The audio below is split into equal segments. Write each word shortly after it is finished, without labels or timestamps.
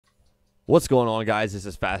What's going on, guys? This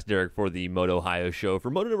is Fast Derek for the MotOHIO show.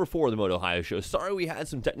 For Moto number 4 of the MotOHIO show. Sorry we had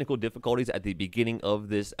some technical difficulties at the beginning of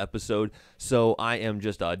this episode, so I am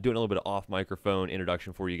just doing a little bit of off-microphone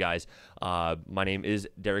introduction for you guys. My name is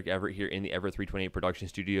Derek Everett here in the Everett 328 Production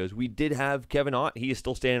Studios. We did have Kevin Ott. He is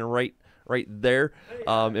still standing right there,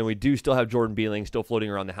 and we do still have Jordan Beeling still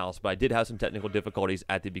floating around the house, but I did have some technical difficulties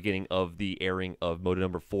at the beginning of the airing of Moto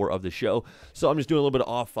number 4 of the show, so I'm just doing a little bit of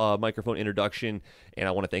off-microphone introduction, and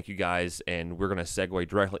I want to thank you guys, and we're going to segue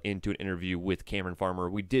directly into an interview with Cameron Farmer.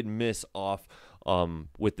 We did miss off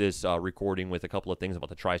with this recording with a couple of things about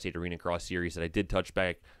the Tri-State Arena Cross Series that I did touch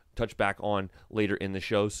back on later in the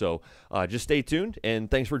show, so just stay tuned, and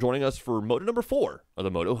thanks for joining us for Moto number 4 of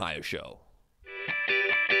the MotOHIO show.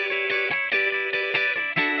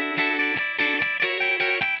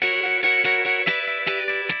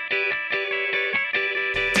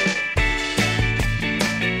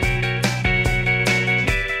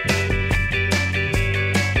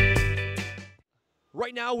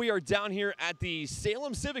 Right now, we are down here at the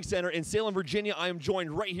Salem Civic Center in Salem, Virginia. I am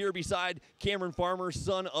joined right here beside Cameron Farmer,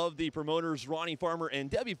 son of the promoters Ronnie Farmer and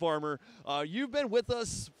Debbie Farmer. You've been with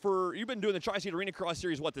us you've been doing the Tri-State Arena Cross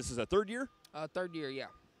Series, this is a third year? Third year, yeah.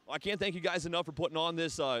 Well, I can't thank you guys enough for putting on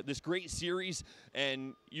this great series,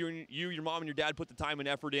 and your mom and your dad put the time and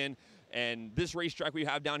effort in, and this racetrack we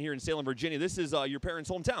have down here in Salem, Virginia, this is your parents'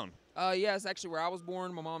 hometown. Yeah, it's actually where I was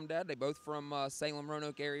born. My mom and dad, they both from Salem,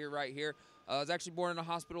 Roanoke area right here. I was actually born in a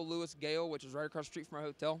hospital, Lewis Gale, which is right across the street from our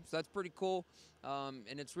hotel. So that's pretty cool.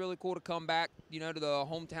 And it's really cool to come back, to the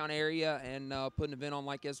hometown area and put an event on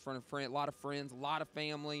like this for a lot of friends, a lot of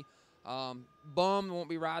family. Bummed won't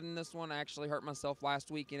be riding this one. I actually hurt myself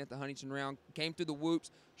last weekend at the Huntington round. Came through the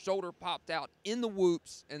whoops, shoulder popped out in the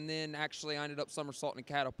whoops, and then actually I ended up somersaulting and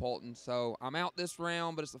catapulting. So I'm out this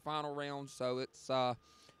round, but it's the final round, so it's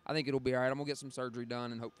I think it'll be all right. I'm going to get some surgery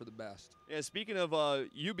done and hope for the best. Yeah, speaking of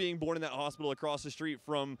you being born in that hospital across the street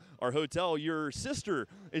from our hotel, your sister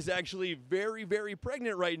is actually very, very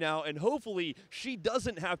pregnant right now, and hopefully she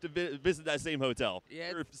doesn't have to visit that same hotel,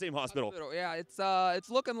 or same hospital. Yeah, it's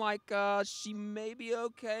looking like she may be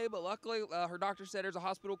okay, but luckily her doctor said there's a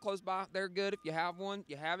hospital close by. They're good. If you have one,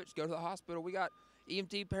 you have it, just go to the hospital. We got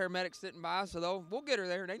EMT paramedics sitting by, so we'll get her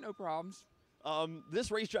there. It ain't no problems.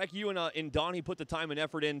 This racetrack you and Donnie put the time and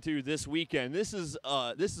effort into this weekend. This is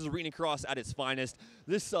Arena Cross at its finest.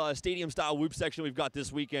 This stadium-style whoop section we've got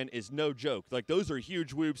this weekend is no joke. Like, those are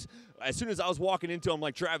huge whoops. As soon as I was walking into them, I'm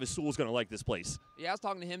like, Travis Sewell's going to like this place. Yeah, I was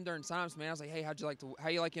talking to him during times, man. I was like, hey, how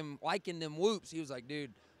you like him liking them whoops? He was like,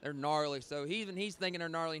 dude, they're gnarly. So he's thinking they're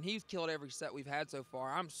gnarly, and he's killed every set we've had so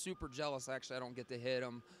far. I'm super jealous, actually. I don't get to hit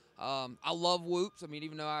them. I love whoops. I mean,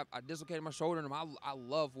 even though I dislocated my shoulder in them, I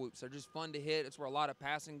love whoops. They're just fun to hit. It's where a lot of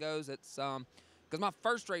passing goes. It's because my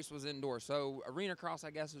first race was indoor, so Arena Cross,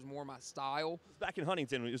 I guess, is more my style. Back in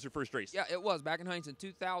Huntington, it was your first race. Yeah, it was back in Huntington,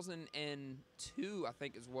 2002, I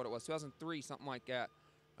think is what it was, 2003, something like that.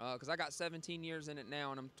 Because I got 17 years in it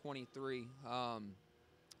now, and I'm 23.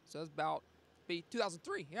 So it's about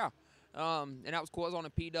 2003, yeah. And that was cool. I was on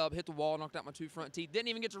a P-dub, hit the wall, knocked out my 2 front teeth. Didn't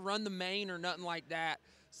even get to run the main or nothing like that.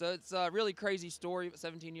 So it's a really crazy story, but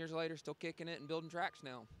 17 years later, still kicking it and building tracks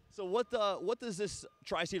now. So what does this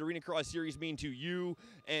Tri-State Arena Cross Series mean to you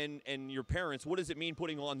and your parents? What does it mean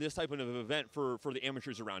putting on this type of event for the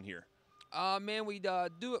amateurs around here? Man, we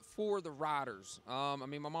do it for the riders. I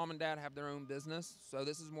mean, my mom and dad have their own business, so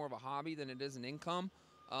this is more of a hobby than it is an income.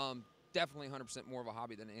 Definitely 100% more of a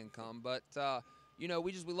hobby than an income, but we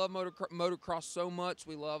love motocross so much.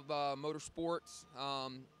 We love motorsports.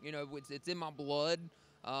 It's in my blood.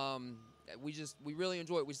 We really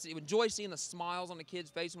enjoy it. We enjoy seeing the smiles on the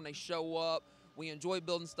kids' face when they show up. We enjoy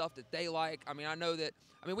building stuff that they like. I mean,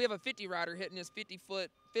 we have a 50 rider hitting his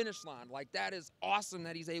 50-foot finish line. Like, that is awesome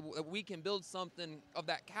that that we can build something of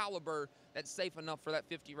that caliber that's safe enough for that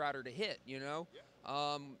 50 rider to hit, Yeah.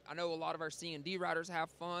 I know a lot of our C&D riders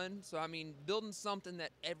have fun. So, I mean, building something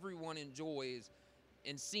that everyone enjoys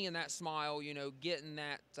and seeing that smile, getting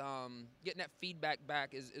that feedback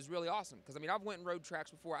back is really awesome. Because, I mean, I've went and rode tracks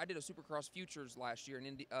before. I did a Supercross Futures last year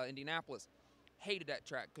in Indianapolis. Hated that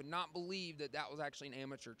track. Could not believe that was actually an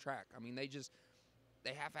amateur track. I mean, they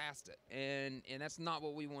half-assed it. And that's not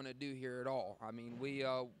what we want to do here at all. I mean, we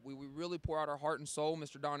really pour out our heart and soul.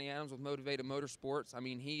 Mr. Donnie Adams with Motivated Motorsports. I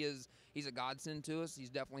mean, he's a godsend to us. He's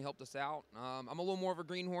definitely helped us out. I'm a little more of a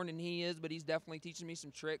greenhorn than he is, but he's definitely teaching me some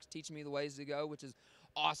tricks, teaching me the ways to go, which is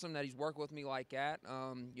awesome that he's worked with me like that,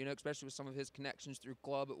 especially with some of his connections through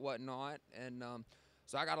club and whatnot. And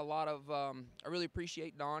So I got a lot of, I really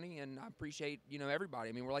appreciate Donnie, and I appreciate, everybody.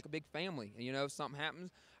 I mean, we're like a big family. And, if something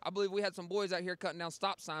happens, I believe we had some boys out here cutting down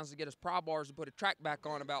stop signs to get us pry bars to put a track back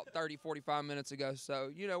on about 30, 45 minutes ago.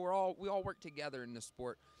 So, we all work together in this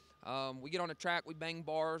sport. We get on the track, we bang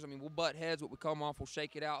bars. I mean, we'll butt heads. What we come off, we'll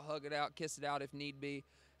shake it out, hug it out, kiss it out if need be,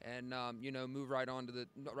 and move right on to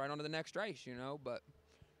the next race. But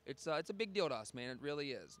it's a big deal to us, man. It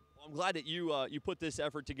really is. Well, I'm glad that you put this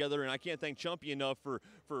effort together, and I can't thank Chumpy enough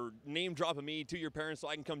for name dropping me to your parents so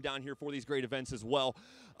I can come down here for these great events as well.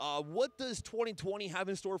 What does 2020 have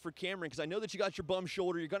in store for Cameron? Because I know that you got your bum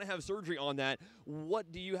shoulder. You're going to have surgery on that.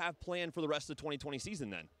 What do you have planned for the rest of the 2020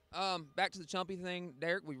 season then? Back to the Chumpy thing,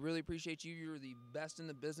 Derek, we really appreciate you. You're the best in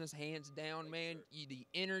the business, hands down, man. The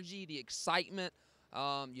energy, the excitement,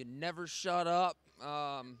 you never shut up.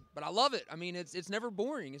 But I love it. I mean, it's never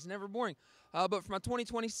boring. It's never boring. But for my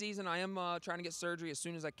 2020 season, I am trying to get surgery as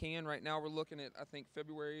soon as I can. Right now, we're looking at, I think,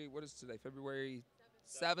 February, what is today? February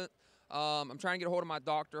 7th. I'm trying to get a hold of my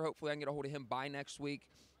doctor. Hopefully, I can get a hold of him by next week.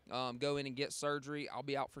 Go in and get surgery. I'll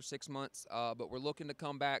be out for 6 months, but we're looking to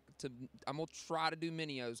come back to. I'm gonna try to do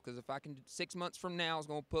minios because if I can, 6 months from now is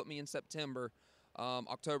gonna put me in September,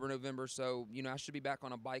 October, November. So I should be back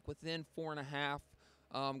on a bike within 4.5.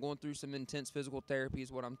 Going through some intense physical therapy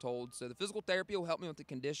is what I'm told. So the physical therapy will help me with the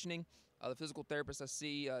conditioning. The physical therapist I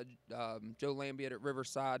see, Joe Lambiet at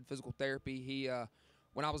Riverside Physical Therapy, he.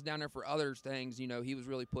 When I was down there for other things, he was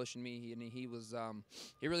really pushing me, and he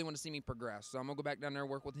really wanted to see me progress. So I'm gonna go back down there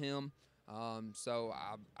and work with him. So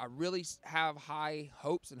I really have high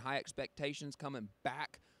hopes and high expectations coming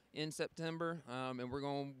back in September. And we're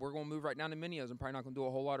gonna move right down to minios. I'm probably not gonna do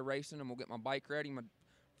a whole lot of racing, and we'll get my bike ready. My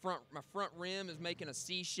front rim is making a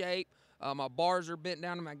C shape. My bars are bent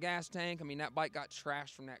down to my gas tank. I mean, that bike got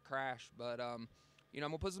trashed from that crash, but I'm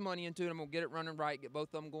gonna put some money into it. I'm gonna get it running right, get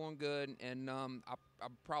both of them going good, and I'm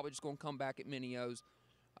probably just gonna come back at minios.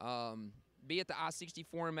 Be at the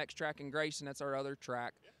I-64 MX track in Grayson. That's our other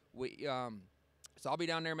track. So I'll be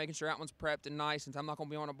down there making sure that one's prepped and nice. Since I'm not gonna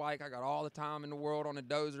be on a bike, I got all the time in the world on a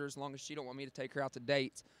dozer as long as she don't want me to take her out to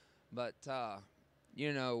dates. But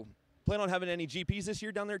Plan on having any GPs this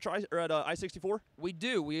year down there at I-64? We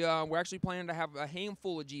do. We're actually planning to have a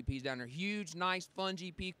handful of GPs down there. Huge, nice, fun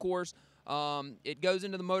GP course. It goes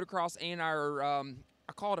into the motocross and our,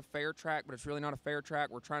 I call it a fair track, but it's really not a fair track.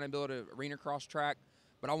 We're trying to build an arena cross track,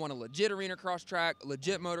 but I want a legit arena cross track, a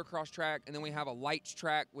legit motocross track, and then we have a lights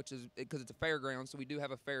track, which is because it's a fairground, so we do have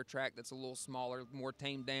a fair track that's a little smaller, more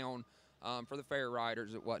tamed down for the fair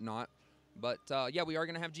riders and whatnot. But, yeah, we are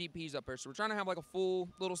going to have GPs up there. So we're trying to have like a full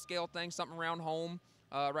little scale thing, something around home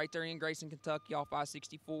right there in Grayson, Kentucky off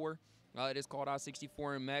I-64. It is called I-64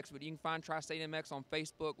 MX, but you can find Tri-State MX on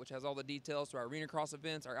Facebook, which has all the details to our arena cross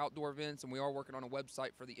events, our outdoor events, and we are working on a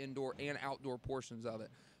website for the indoor and outdoor portions of it.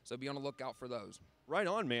 So be on the lookout for those. Right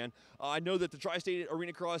on, man. I know that the Tri-State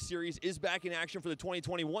Arena Cross Series is back in action for the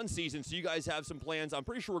 2021 season, so you guys have some plans. I'm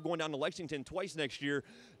pretty sure we're going down to Lexington twice next year.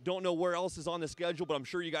 Don't know where else is on the schedule, but I'm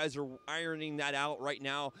sure you guys are ironing that out right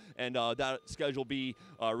now, and that schedule will be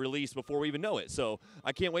released before we even know it. So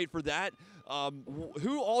I can't wait for that.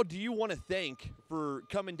 Who all do you want to thank for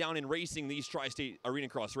coming down and racing these Tri-State Arena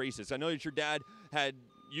Cross races? I know that your dad had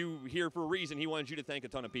you here for a reason. He wanted you to thank a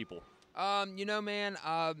ton of people. Man,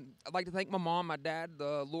 I'd like to thank my mom, my dad,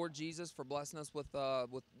 the Lord Jesus for blessing us with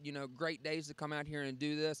great days to come out here and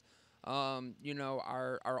do this.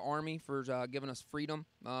 Our Army for giving us freedom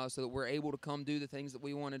so that we're able to come do the things that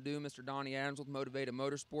we want to do. Mr. Donnie Adams with Motivated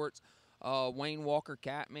Motorsports. Wayne Walker,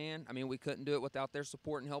 Catman. I mean, we couldn't do it without their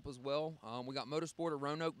support and help as well. We got Motorsport of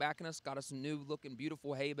Roanoke backing us, got us some new looking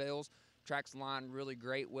beautiful hay bales. Tracks line really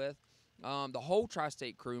great with. The whole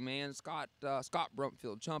Tri-State crew, man. Scott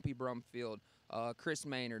Brumfield, Chumpy Brumfield, Chris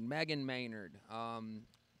Maynard, Megan Maynard,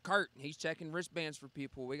 Kurt, he's checking wristbands for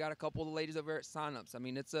people. We got a couple of the ladies over there at signups. I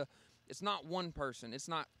mean, it's not one person. It's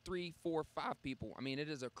not 3, 4, 5 people. I mean, it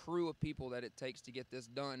is a crew of people that it takes to get this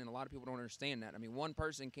done, and a lot of people don't understand that. I mean, one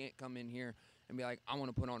person can't come in here and be like, I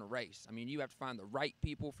want to put on a race. I mean, you have to find the right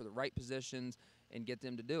people for the right positions and get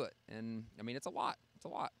them to do it. And, I mean, it's a lot. It's a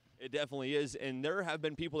lot. It definitely is, and there have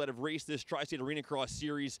been people that have raced this Tri-State Arena Cross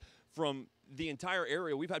Series from the entire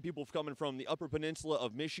area. We've had people coming from the Upper Peninsula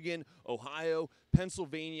of Michigan, Ohio,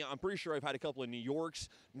 Pennsylvania. I'm pretty sure I've had a couple of New Yorks,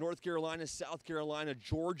 North Carolina, South Carolina,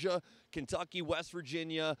 Georgia, Kentucky, West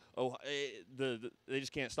Virginia. They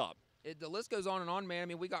just can't stop. The list goes on and on, man. I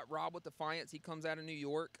mean, we got Rob with Defiance. He comes out of New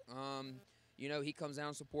York. He comes down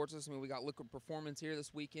and supports us. I mean, we got Liquid Performance here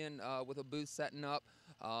this weekend with a booth setting up.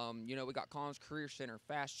 We got Collins Career Center,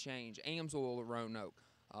 Fast Change, Ames Oil of Roanoke.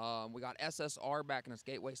 We got SSR backing us,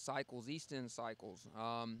 Gateway Cycles, East End Cycles.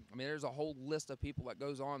 I mean, there's a whole list of people that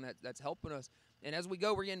goes on that's helping us. And as we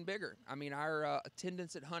go, we're getting bigger. I mean, our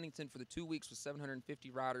attendance at Huntington for the 2 weeks was 750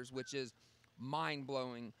 riders, which is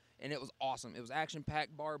mind-blowing, and it was awesome. It was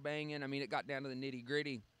action-packed, bar banging. I mean, it got down to the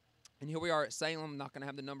nitty-gritty. And here we are at Salem. Not going to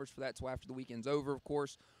have the numbers for that until after the weekend's over, of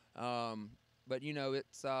course. But, you know,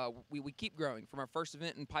 it's we keep growing. From our first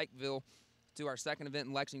event in Pikeville to our second event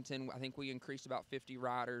in Lexington, I think we increased about 50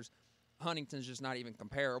 riders. Huntington's just not even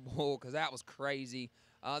comparable because that was crazy.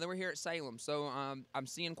 Then we're here at Salem. So I'm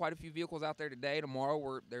seeing quite a few vehicles out there today.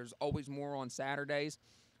 Tomorrow, there's always more on Saturdays.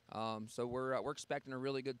 So we're expecting a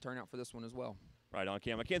really good turnout for this one as well. Right on,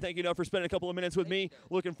 Cam. I can't thank you enough for spending a couple of minutes with me.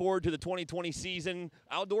 Looking forward to the 2020 season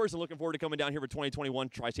outdoors and looking forward to coming down here for 2021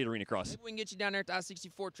 Tri-State Arena Cross. Maybe we can get you down there at the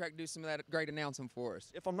I-64 track, do some of that great announcing for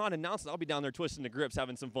us. If I'm not announcing, I'll be down there twisting the grips,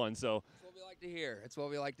 having some fun. So that's what we like to hear. That's what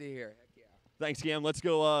we like to hear. Heck yeah. Thanks, Cam. Let's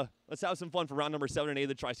go. Let's have some fun for round number 7 and 8 of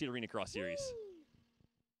the Tri-State Arena Cross Series.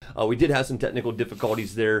 We did have some technical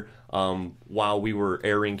difficulties there while we were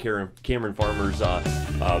airing Cameron Farmer's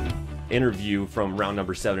interview from round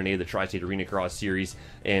number 7 and 8 of the Tri-State Arena Cross Series,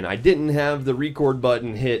 and I didn't have the record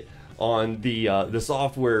button hit on the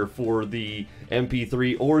software for the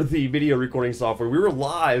MP3 or the video recording software. We were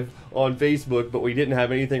live on Facebook, but we didn't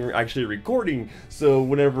have anything actually recording, so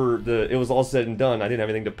whenever it was all said and done, I didn't have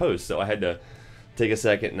anything to post, so I had to take a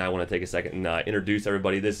second, and I want to take a second and introduce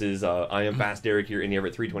everybody. This is I am Fast Derek here in the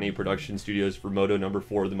Everett 328 Production Studios for Moto number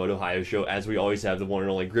 4 of the MotOHIO show. As we always have, the one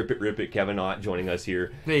and only Grip It Rip It Kevin Ott joining us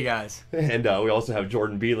here. Hey guys. And we also have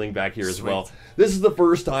Jordan Beeling back here as well. This is the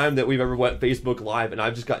first time that we've ever went Facebook Live, and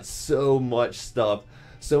I've just got so much stuff,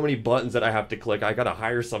 so many buttons that I have to click. I gotta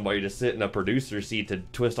hire somebody to sit in a producer seat to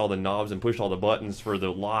twist all the knobs and push all the buttons for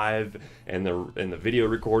the live and the video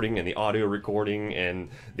recording and the audio recording and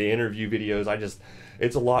the interview videos.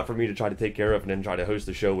 It's a lot for me to try to take care of and then try to host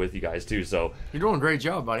the show with you guys too. So you're doing a great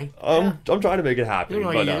job, buddy. I'm trying to make it happen. You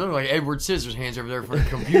look like Edward Scissorhands over there for the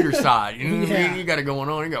computer side. You got it going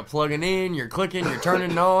on. You got plugging in, you're clicking, you're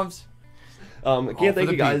turning knobs. I can't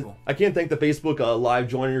thank you guys. I can't thank the Facebook live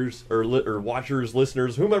joiners or watchers,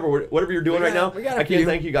 listeners, whatever you're doing right now. I can't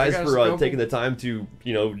thank you guys for taking the time to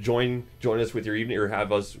join us with your evening or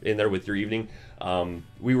have us in there with your evening.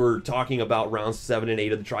 We were talking about rounds 7 and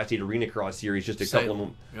 8 of the Tri-State Arena Cross Series just a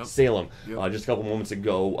couple moments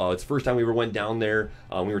ago. It's the first time we went down there.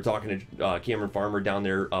 We were talking to Cameron Farmer down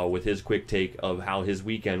there with his quick take of how his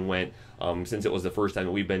weekend went. Since it was the first time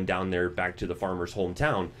that we've been down there back to the farmer's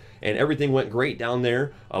hometown. And everything went great down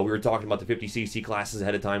there. We were talking about the 50cc classes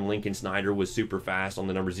ahead of time. Lincoln Snyder was super fast on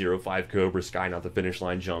the number 05 Cobra. Sky not the finish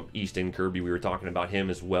line jump. Easton Kirby, we were talking about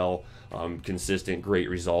him as well. Consistent, great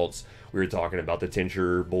results. We were talking about the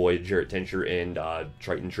Tincher boy, Jarrett Tincher, and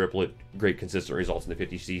Triton Triplet. Great, consistent results in the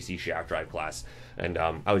 50cc shaft drive class. And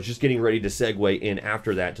I was just getting ready to segue in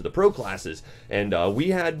after that to the pro classes. And we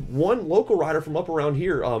had one local rider from up around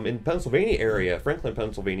here in Pennsylvania area, Franklin,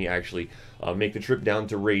 Pennsylvania, actually, make the trip down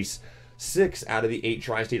to race 6 out of the 8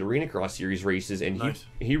 Tri-State Arena Cross Series races, and nice.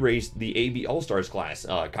 he raced the AB All-Stars class.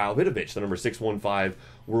 Kyle Vidovich, the number 615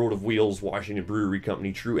 World of Wheels Washington Brewery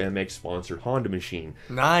Company True MX sponsored Honda machine.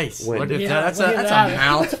 Nice. That's a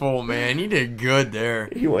mouthful, man. You did good there.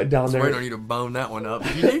 He went down there. I was waiting on you to bone that one up.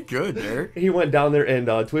 You did good there. He went down there and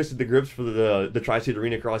twisted the grips for the Tri-State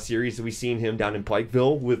Arena Cross Series. We seen him down in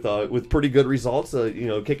Pikeville with pretty good results.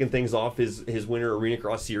 Kicking things off his winter Arena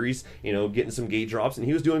Cross Series. Getting some gate drops, and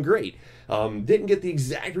he was doing great. Didn't get the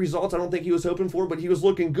exact results I don't think he was hoping for, but he was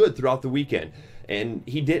looking good throughout the weekend. And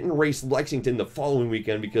he didn't race Lexington the following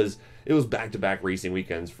weekend because it was back-to-back racing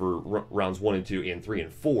weekends for rounds 1 and 2 and 3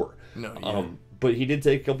 and 4. But he did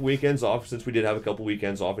take a couple weekends off, since we did have a couple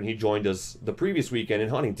weekends off, and he joined us the previous weekend in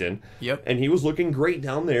Huntington. Yep. And he was looking great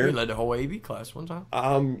down there. He led the whole AB class one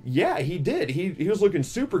time. Yeah, he did. He was looking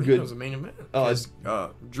super good. He was the main event.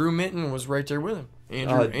 Drew Minton was right there with him.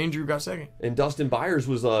 Andrew got second. And Dustin Byers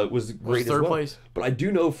was great as well. Third place. But I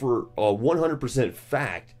do know for 100%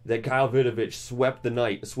 fact that Kyle Vidovich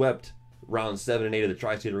swept rounds 7 and 8 of the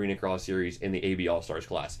Tri-State Arena Cross Series in the AB All-Stars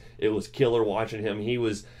class. It was killer watching him. He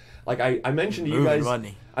was... Like I mentioned to you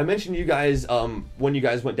guys, when you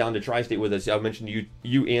guys went down to Tri-State with us, I mentioned to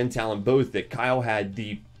you and Talon both that Kyle had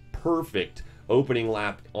the perfect opening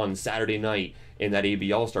lap on Saturday night in that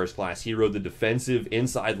AB All-Stars class. He rode the defensive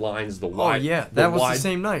inside lines, the wide. Oh yeah, that was the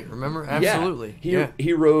same night. Remember? Absolutely.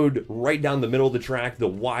 He rode right down the middle of the track, the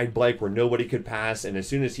wide bike where nobody could pass. And as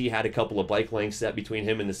soon as he had a couple of bike lengths set between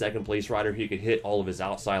him and the second place rider, he could hit all of his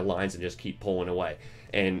outside lines and just keep pulling away.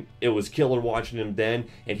 And it was killer watching him then,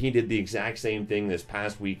 and he did the exact same thing this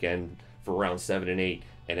past weekend for round 7 and 8.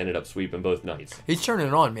 and ended up sweeping both nights. He's turning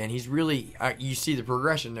it on, man. He's really, you see the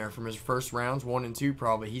progression there from his first rounds, 1 and 2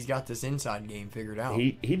 probably. He's got this inside game figured out.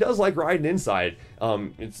 He does like riding inside.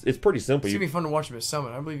 It's pretty simple. It's going to be fun to watch him at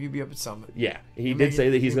Summit. I believe you'd be up at Summit. Yeah, he did say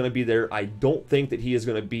that he's going to be there. I don't think that he is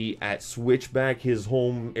going to be at Switchback, his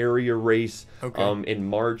home area race, in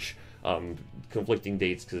March. Conflicting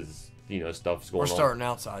dates because stuff's going on. We're starting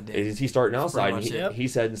outside, Dave. He's starting outside. And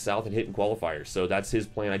he's heading south and hitting qualifiers. So that's his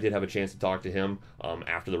plan. I did have a chance to talk to him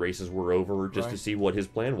after the races were over, just to see what his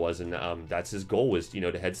plan was, and that's his goal was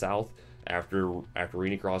to head south after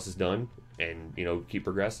Arena Cross is done, and keep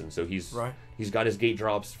progressing. So he's got his gate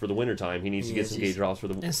drops for the wintertime. He needs to get some gate drops for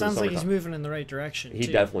the. It sounds like he's moving in the right direction. He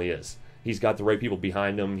definitely is. He's got the right people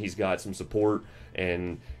behind him. He's got some support,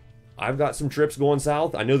 and I've got some trips going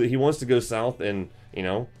south. I know that he wants to go south, and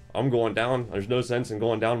I'm going down. There's no sense in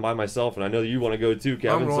going down by myself, and I know that you want to go too,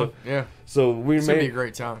 Kevin. So it's gonna be a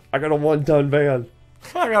great time. I got a 1-ton van.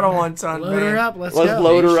 I got a 1-ton van. Load her up. Let's go.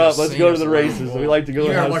 Load her up. Let's go to the races. We like to go.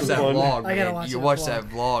 You gotta and watch have that some fun. vlog. I gotta Man. watch You that watch vlog. that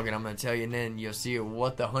vlog, and I'm gonna tell you, and then you'll see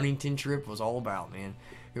what the Huntington trip was all about, man.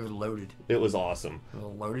 It was loaded. It was awesome. It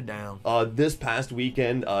was loaded down. This past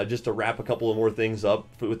weekend, just to wrap a couple of more things up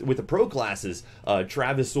with the pro classes,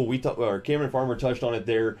 Travis Sewell, Cameron Farmer touched on it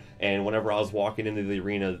there, and whenever I was walking into the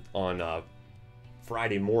arena on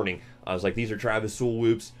Friday morning, I was like, these are Travis Sewell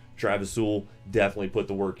whoops. Travis Sewell definitely put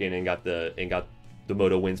the work in and got the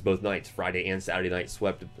Moto wins both nights, Friday and Saturday night,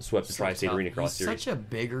 swept the Tri-State Arena Cross Series. He's such a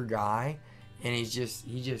bigger guy, and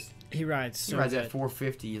he rides good. at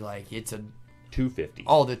 450 like it's a 250.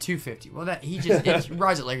 Oh, the 250. Well, he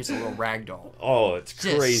rides it like it's a little rag doll. Oh, it's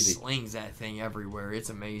crazy. Just slings that thing everywhere. It's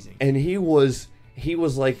amazing. And he was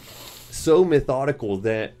like so methodical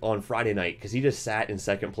that on Friday night, because he just sat in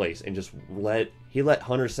second place and just let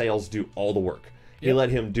Hunter Sales do all the work. He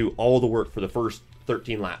let him do all the work for the first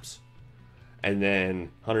 13 laps, and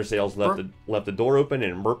then Hunter Sales left the door open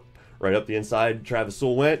and right up the inside. Travis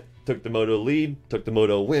Sewell went, took the Moto lead, took the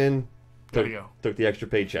Moto win. Took the extra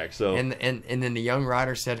paycheck. So and then the young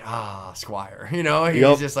rider said, Squire. He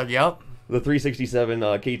was just like, yep. The 367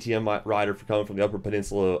 KTM rider coming from the Upper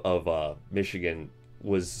Peninsula of Michigan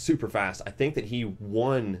was super fast. I think that he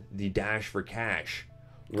won the Dash for Cash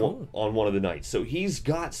on one of the nights. So he's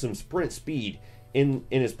got some sprint speed in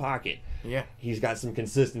his pocket. Yeah. He's got some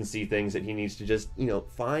consistency things that he needs to just,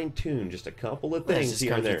 fine tune just a couple of things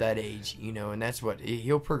here and there. At that age, and that's what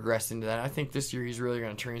he'll progress into that. I think this year he's really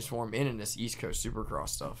going to transform in this East Coast Supercross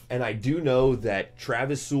stuff. And I do know that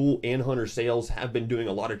Travis Sewell and Hunter Sales have been doing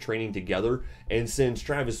a lot of training together. And since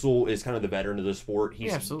Travis Sewell is kind of the veteran of the sport,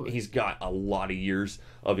 he's got a lot of years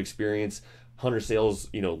of experience. Hunter Sales,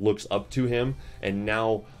 looks up to him, and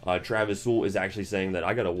now Travis Sewell is actually saying that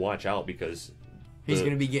I got to watch out because he's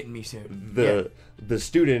going to be getting me soon. The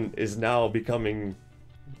student is now becoming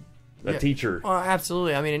a teacher. Well,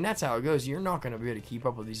 absolutely. I mean, and that's how it goes. You're not going to be able to keep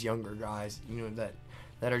up with these younger guys,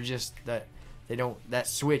 that are just that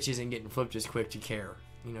switch isn't getting flipped as quick to care.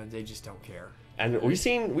 They just don't care. And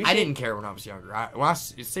I didn't care when I was younger.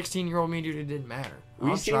 16-year-old me, dude, it didn't matter.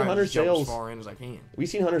 We've seen Hunter Sales as far in as I can. We've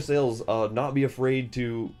seen Hunter Sales not be afraid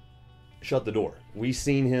to shut the door. We've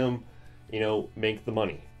seen him, make the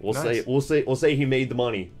money. We'll say he made the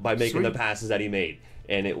money by making the passes that he made,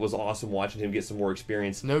 and it was awesome watching him get some more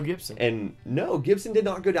experience. No Gibson. And no, Gibson did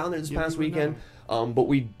not go down there this past weekend. But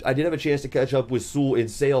I did have a chance to catch up with Sewell and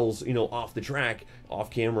Sales, off the track, off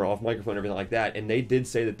camera, off microphone, everything like that, and they did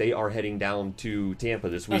say that they are heading down to Tampa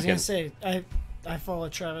this weekend. I was gonna say I follow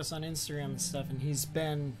Travis on Instagram and stuff, and he's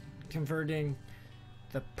been converting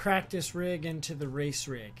the practice rig into the race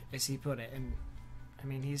rig, as he put it. And I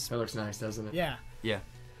mean, that looks nice, doesn't it? Yeah. Yeah.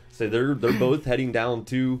 So they're both heading down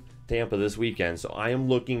to Tampa this weekend. So I am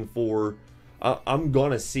looking for. I'm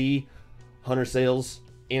gonna see Hunter Sales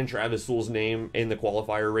and Travis Sewell's name in the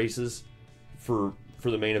qualifier races for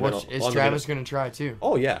the main event. Is Travis going to try too?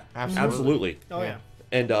 Oh yeah, absolutely. Oh yeah.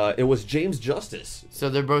 And it was James Justice. So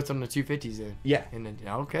they're both on the 250s then. Yeah.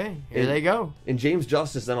 Okay, here they go. And James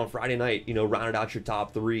Justice then on Friday night, rounded out your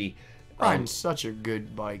top three. Riding such a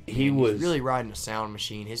good bike. He's really riding a sound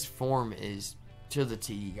machine. His form is to the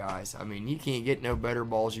T, guys. I mean, you can't get no better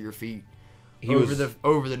balls of your feet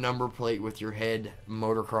over the number plate with your head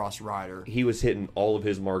motocross rider. He was hitting all of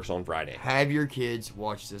his marks on Friday. Have your kids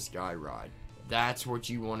watch this guy ride. That's what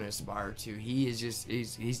you want to aspire to. He is just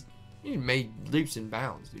he's made leaps and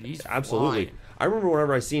bounds, dude. He's absolutely flying. I remember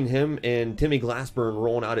whenever I seen him and Timmy Glassburn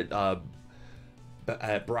rolling out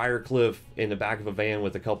at Briarcliff in the back of a van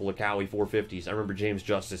with a couple of Cowie 450s. I remember James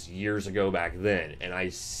Justice years ago back then, and I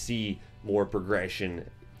see more progression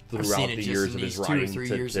throughout the years of his riding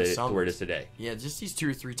to where it is today. Yeah, just these 2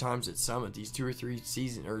 or 3 times at Summit, these 2 or 3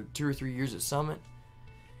 years at Summit.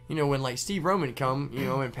 You know, when like Steve Roman come, you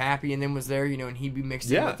know, and Pappy and then was there, you know, and he'd be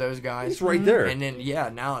mixed in with those guys. He's right there. And then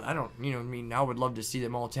now I don't, you know, I mean, I would love to see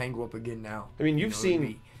them all tangle up again now. I mean, you've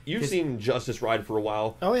seen Justice ride for a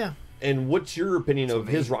while. Oh yeah. And what's your opinion of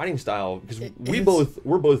his riding style? Because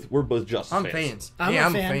we're both Justice fans. I'm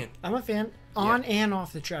a fan. I'm a fan on and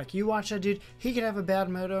off the track. You watch that dude; he could have a bad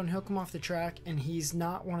moto and he'll come off the track, and he's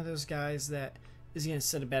not one of those guys that is going to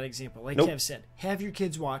set a bad example. Like Kev said, have your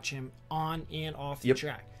kids watch him on and off the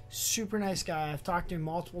track. Super nice guy. I've talked to him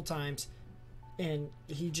multiple times, and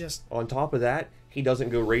he just. On top of that, he doesn't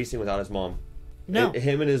go racing without his mom. No,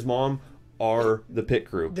 him and his mom are the pit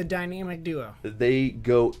crew. The dynamic duo. They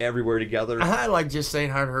go everywhere together. I like just saying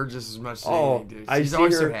hi to her just as much as anything, dude. She's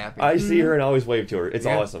always so happy. I see her and I always wave to her. It's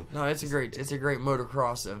awesome. No, it's a great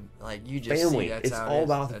motocross of like you just family. See that's it's all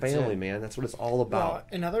about the family, man. That's what it's all about. Well,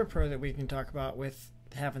 another pro that we can talk about with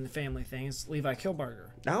having the family thing is Levi Kilbarger.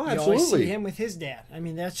 Oh, you absolutely. always see him with his dad. I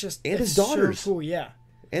mean, that's his daughters. So cool, yeah.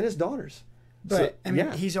 And his daughters. But I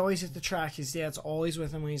mean, he's always at the track. His dad's always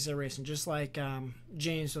with him when he's there racing, just like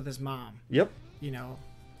James with his mom. Yep. You know,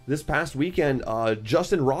 this past weekend,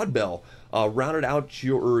 Justin Rodbell rounded out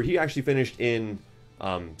he actually finished in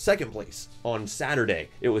second place on Saturday.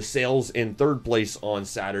 It was Sales in third place on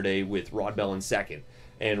Saturday with Rodbell in second.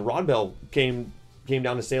 And Rodbell came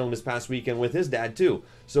down to Salem this past weekend with his dad too.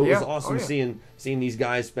 So it was awesome seeing these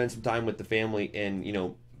guys spend some time with the family and, you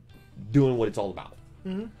know, doing what it's all about.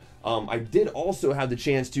 Mm-hmm. I did also have the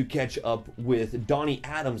chance to catch up with Donnie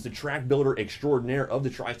Adams, the track builder extraordinaire of the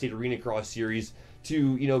Tri-State Arena Cross Series,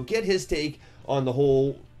 to, you know, get his take on the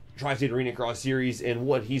whole Tri-State Arena Cross Series and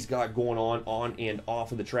what he's got going on and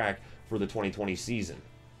off of the track for the 2020 season.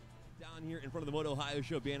 Down here in front of the MotOHIO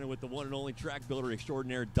show banner with the one and only track builder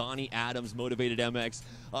extraordinaire, Donnie Adams, Motivated MX.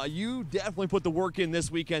 You definitely put the work in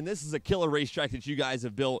this weekend. This is a killer racetrack that you guys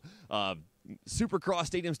have built. Supercross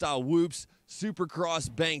stadium style whoops,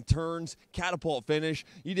 Supercross bank turns, catapult finish.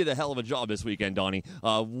 You did a hell of a job this weekend, Donnie.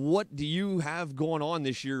 What do you have going on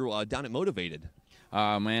this year down at Motivated?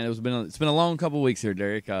 Man, it's been a long couple weeks here,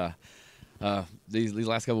 Derek. These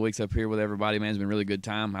last couple of weeks up here with everybody, man, it's been a really good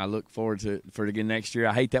time. I look forward to it again next year.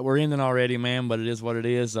 I hate that we're ending already, man, but it is what it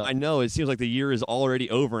is. I know. It seems like the year is already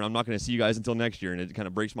over, and I'm not going to see you guys until next year, and it kind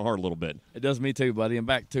of breaks my heart a little bit. It does me too, buddy. And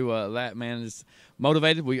back to that, man, it's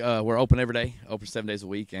Motivated. We're open every day, open 7 days a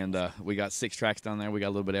week, and we got 6 tracks down there. We got a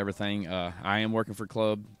little bit of everything. I am working for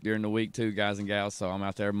club during the week too, guys and gals, so I'm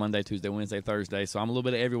out there Monday, Tuesday, Wednesday, Thursday, so I'm a little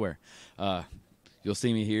bit of everywhere. You'll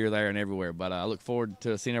see me here, there, and everywhere. But I look forward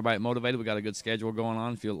to seeing everybody Motivated. We got a good schedule going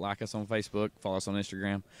on. If you like us on Facebook, follow us on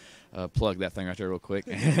Instagram. Plug that thing right there real quick.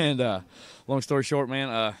 And long story short,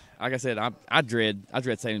 man, like I said, I dread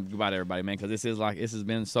saying goodbye to everybody, man, because this has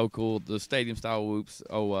been so cool. The stadium style whoops.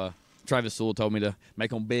 Travis Sewell told me to make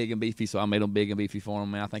them big and beefy, so I made them big and beefy for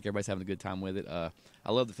them, man. I think everybody's having a good time with it.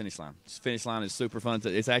 I love the finish line. This finish line is super fun.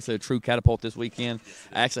 It's actually a true catapult this weekend.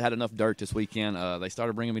 I actually had enough dirt this weekend. They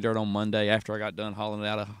started bringing me dirt on Monday after I got done hauling it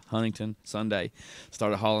out of Huntington Sunday.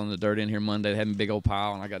 Started hauling the dirt in here Monday. They had a big old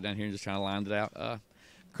pile, and I got down here and just trying to line it out.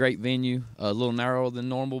 Great venue, a little narrower than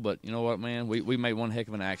normal, but you know what, man? We made one heck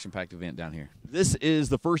of an action-packed event down here. This is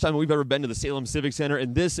the first time we've ever been to the Salem Civic Center,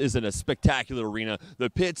 and this is a spectacular arena. The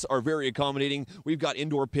pits are very accommodating. We've got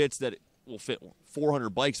indoor pits that will fit 400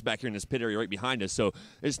 bikes back here in this pit area right behind us. So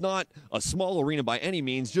it's not a small arena by any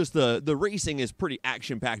means. Just the racing is pretty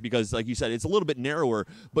action-packed because, like you said, it's a little bit narrower.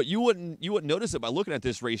 But you wouldn't notice it by looking at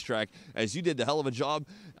this racetrack, as you did the hell of a job.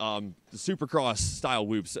 The Supercross style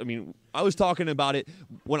whoops. I mean, I was talking about it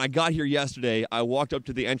when I got here yesterday. I walked up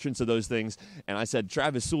to the entrance of those things, and I said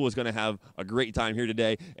Travis Sewell is going to have a great time here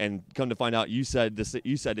today. And come to find out, you said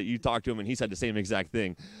that you talked to him, and he said the same exact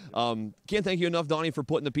thing. Can't thank you enough, Donnie, for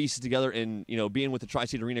putting the pieces together and being with the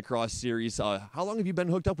Tri-State Arena Cross Series. How long have you been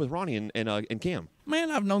hooked up with Ronnie and Cam?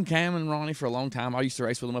 Man, I've known Cam and Ronnie for a long time. I used to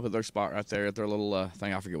race with them up at their spot right there at their little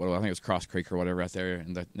thing. I forget what it was. I think it was Cross Creek or whatever right there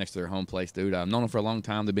next to their home place, dude. I've known them for a long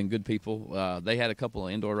time. They've been good people. They had a couple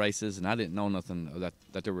of indoor races, and I didn't know nothing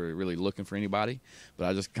that they were really looking for anybody. But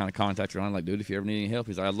I just kind of contacted Ronnie, like, dude, if you ever need any help,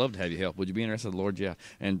 he's like, I'd love to have you help. Would you be interested? Lord, yeah.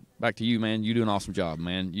 And back to you, man. You do an awesome job,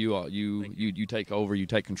 man. You take over. You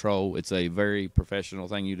take control. It's a very professional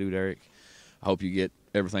thing you do, Derek. I hope you get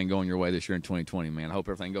everything going your way this year in 2020, man. I hope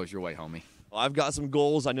everything goes your way, homie. I've got some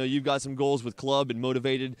goals. I know you've got some goals with club and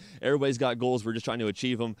motivated. Everybody's got goals. We're just trying to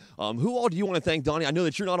achieve them. Who all do you want to thank, Donnie? I know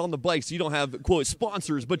that you're not on the bike, so you don't have, quote,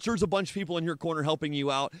 sponsors, but there's a bunch of people in your corner helping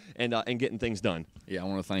you out and getting things done. Yeah, I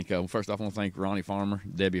want to thank, first off, I want to thank Ronnie Farmer,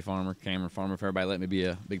 Debbie Farmer, Cameron Farmer, for everybody letting me be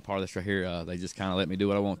a big part of this right here. They just kind of let me do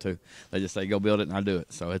what I want to. They just say, go build it, and I do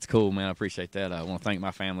it. So it's cool, man. I appreciate that. I want to thank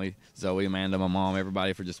my family, Zoe, Amanda, my mom,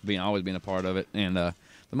 everybody for just always being a part of it. And the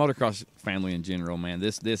motocross family in general, man.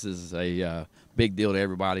 This is a big deal to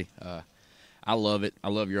everybody. I love it. I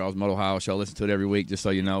love your all's MotOHIO show. I listen to it every week, just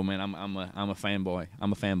so you know, man. I'm a fanboy.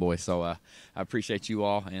 I'm a fanboy. So I appreciate you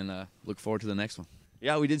all, and look forward to the next one.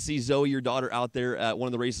 Yeah, we did see Zoe, your daughter, out there at one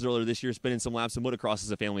of the races earlier this year, spinning some laps. And motocross is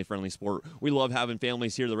a family-friendly sport. We love having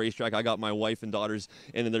families here at the racetrack. I got my wife and daughters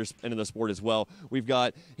into the sport as well. We've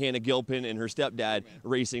got Hannah Gilpin and her stepdad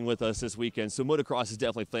racing with us this weekend. So motocross is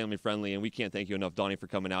definitely family-friendly, and we can't thank you enough, Donnie, for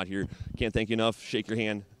coming out here. Can't thank you enough. Shake your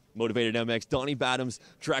hand. Motivated MX, Donnie Badams,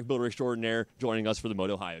 track builder extraordinaire, joining us for the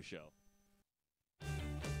MotOHIO show.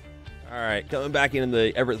 All right, coming back into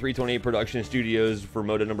the Everett 328 production studios for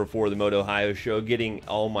Moto number 4, the MotOHIO show, getting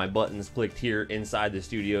all my buttons clicked here inside the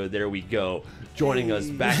studio. There we go. Joining us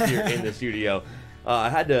back here in the studio. I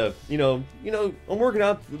had to, I'm working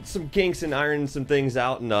out some kinks and ironing some things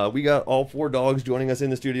out, and we got all 4 dogs joining us in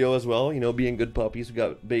the studio as well, being good puppies. We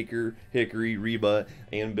got Baker, Hickory, Reba,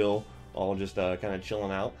 and Bill, all just kind of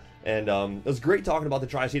chilling out. And it was great talking about the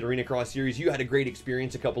Tri-State Arena Cross Series. You had a great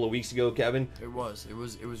experience a couple of weeks ago, Kevin. It was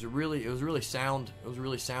a really sound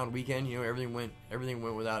weekend. Everything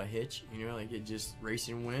went without a hitch. It just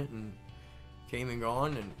racing went and came and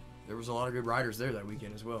gone, and there was a lot of good riders there that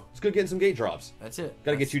weekend as well. It's good getting some gate drops. That's it.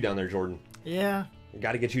 Got to get you down there, Jordan. Yeah.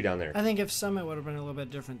 Got to get you down there. I think if Summit would have been a little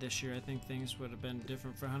bit different this year, I think things would have been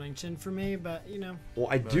different for Huntington for me, but Well,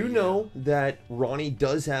 I do know that Ronnie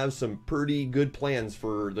does have some pretty good plans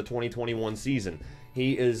for the 2021 season.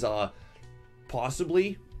 He is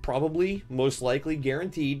probably, most likely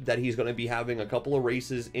guaranteed that he's going to be having a couple of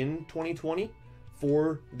races in 2020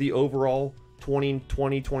 for the overall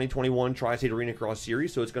 2020-2021 Tri-State Arena Cross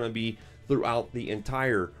Series. So it's going to be throughout the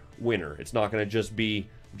entire winter. It's not going to just be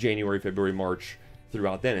January, February, March.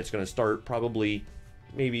 Throughout then, it's going to start probably,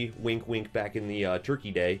 maybe wink wink back in the Turkey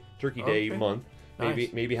Day month.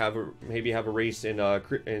 Nice. Maybe have a race in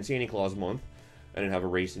Santa Claus month, and then have a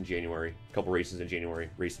race in January. A couple races in January,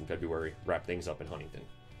 race in February, wrap things up in Huntington.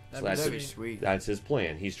 That'd be sweet. That's his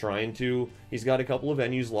plan. He's got a couple of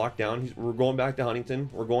venues locked down. We're going back to Huntington.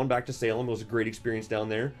 We're going back to Salem. It was a great experience down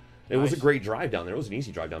there. It was a great drive down there. It was an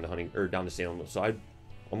easy drive down to down to Salem. So I'm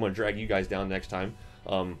going to drag you guys down next time.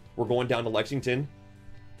 We're going down to Lexington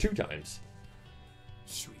 2 times.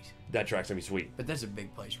 Sweet. That track's gonna be sweet. But that's a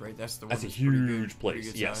big place, right? That's a huge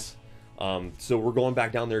place. Yes. So we're going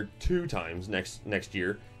back down there 2 times next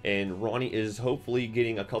year, and Ronnie is hopefully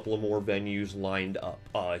getting a couple of more venues lined up.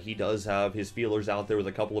 He does have his feelers out there with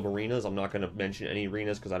a couple of arenas. I'm not going to mention any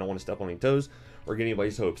arenas because I don't want to step on any toes or get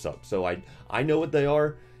anybody's hopes up. So I know what they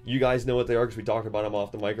are. You guys know what they are because we talked about them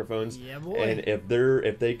off the microphones. Yeah, boy. And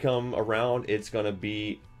if they come around, it's gonna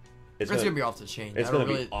be off the chain. It's going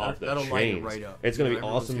to be off the that'll chain. light it right up. It's going to be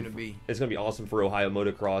awesome. It's going to be awesome for Ohio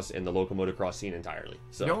motocross and the local motocross scene entirely.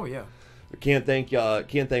 So, oh yeah. Can't thank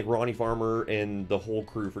Ronnie Farmer and the whole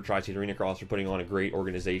crew for Tri-State Arena Cross for putting on a great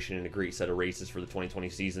organization and a great set of races for the 2020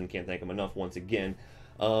 season. Can't thank them enough once again.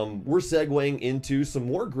 We're segueing into some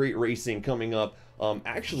more great racing coming up.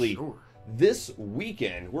 This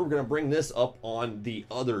weekend, we're going to bring this up on the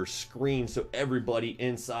other screen so everybody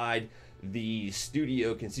inside the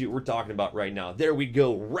studio can see what we're talking about right now. There we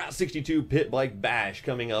go. Route 62 Pit Bike Bash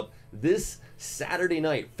coming up this Saturday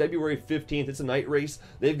night, February 15th. It's a night race.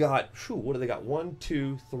 They've got, what do they got? 1,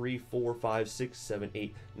 2, 3, 4, 5, 6, 7,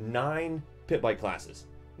 8, 9 pit bike classes.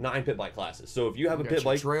 9 pit bike classes. So if you have a pit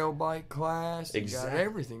bike, trail bike class, exactly. You got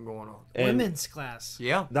everything going on. And women's class.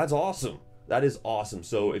 Yeah. That's awesome. That is awesome.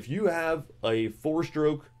 So if you have a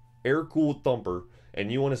 4-stroke air-cooled thumper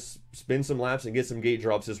and you want to spin some laps and get some gate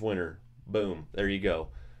drops this winter, boom, there you go.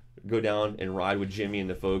 Go down and ride with Jimmy and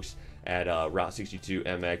the folks at Route 62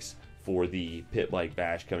 MX for the Pit Bike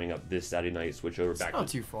Bash coming up this Saturday night. Switch over back. Not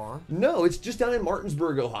too far. No, it's just down in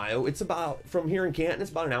Martinsburg, Ohio. It's about, from here in Canton,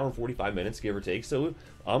 it's about an hour and 45 minutes, give or take. So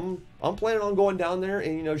I'm planning on going down there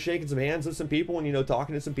and shaking some hands with some people and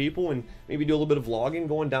talking to some people and maybe do a little bit of vlogging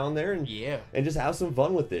going down there and just have some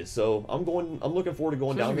fun with this. So I'm looking forward to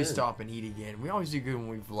going down there. We stop and eat again. We always do good when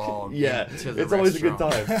we vlog. Yeah, it's always a good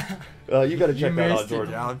time. You got to check that out,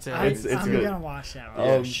 Jordan. I'm gonna watch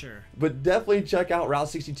that. Sure. But definitely check out Route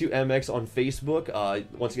 62 MX. MX on Facebook.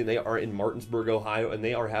 Once again, they are in Martinsburg, Ohio, and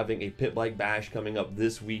they are having a pit bike bash coming up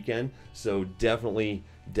this weekend. So definitely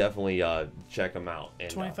check them out.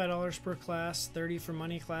 And, $25 per class, $30 for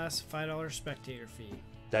money class, $5 spectator fee.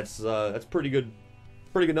 That's pretty good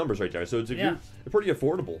numbers right there. So it's you're pretty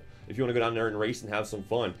affordable if you want to go down there and race and have some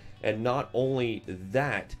fun. And not only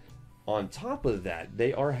that, on top of that,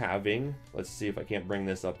 they are having, let's see if I can't bring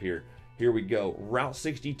this up here. Here we go. Route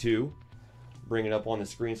 62. Bring it up on the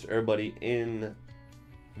screen so everybody in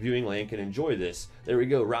viewing land can enjoy this. There we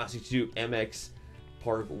go. Route 62 MX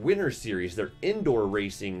Park Winter Series. Their indoor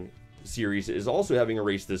racing series is also having a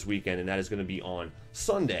race this weekend, and that is going to be on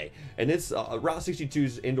Sunday. And it's Route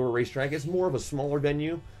 62's indoor racetrack. It's more of a smaller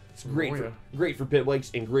venue. It's great for pit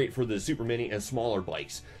bikes and great for the super mini and smaller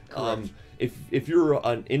bikes. If you're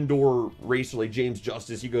an indoor racer like James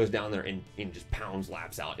Justice, he goes down there and just pounds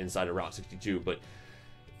laps out inside of Route 62, but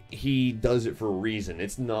he does it for a reason.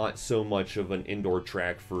 It's not so much of an indoor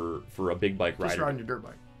track for a big bike rider. Just riding your dirt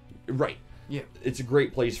bike. Right. Yeah. It's a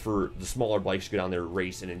great place for the smaller bikes to go down there,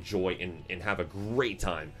 race, and enjoy and have a great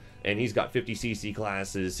time. And he's got 50cc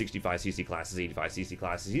classes, 65cc classes, 85cc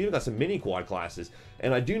classes. He's even got some mini quad classes.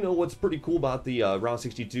 And I do know what's pretty cool about the Route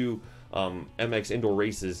 62 MX indoor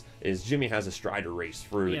races is Jimmy has a Strider race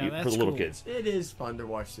for the little kids. It is fun to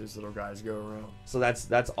watch those little guys go around. So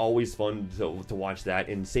that's always fun to watch that.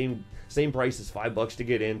 And same price is $5 to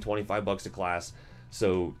get in, $25 a class.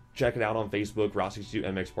 So check it out on Facebook, Route 62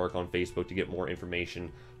 MX Park on Facebook to get more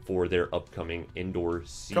information for their upcoming indoor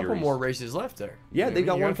series. A couple more races left there. Yeah, they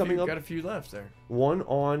got one coming up. Got a few left there. One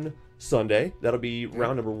on Sunday. That'll be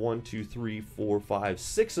round number 1, 2, 3, 4, 5,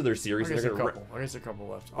 6 of their series. I guess a couple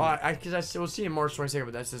left. Because I still see March 22nd,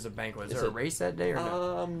 but that's just a banquet. Is there a race that day or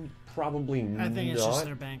not? Probably not. I think it's just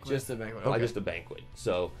their banquet. Just a banquet. Okay. Just a banquet.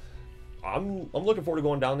 So I'm looking forward to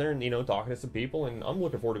going down there and talking to some people, and I'm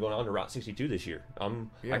looking forward to going on to Route 62 this year.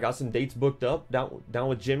 I got some dates booked up down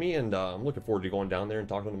with Jimmy, and I'm looking forward to going down there and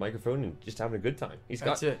talking on the microphone and just having a good time.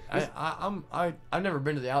 That's it. I've never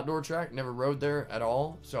been to the outdoor track, never rode there at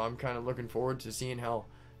all, so I'm kind of looking forward to seeing how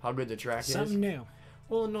good the track is. Something new.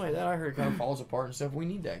 Well, no, that I heard it kind of falls apart and stuff. We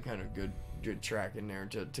need that kind of good track in there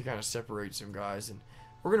to kind of separate some guys, and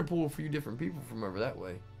we're gonna pull a few different people from over that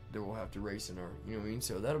way that we'll have to race in our, you know what I mean?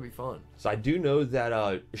 So that'll be fun. So I do know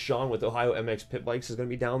that Sean with Ohio MX Pit Bikes is going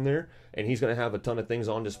to be down there, and he's going to have a ton of things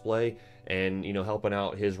on display and, helping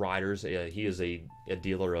out his riders. He is a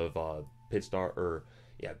dealer of Pitstars,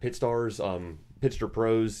 Pitster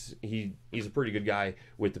Pros. He's a pretty good guy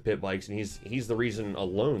with the pit bikes, and he's the reason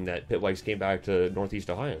alone that pit bikes came back to Northeast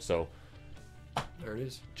Ohio. So there it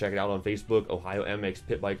is. Check it out on Facebook, Ohio MX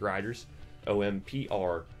Pit Bike Riders,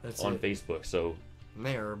 OMPR on Facebook. So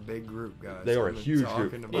they are a big group, guys. They are a huge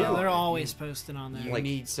group. Yeah, they're always posting on there. You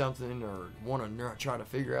need something or want to try to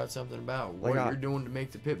figure out something about what you're doing to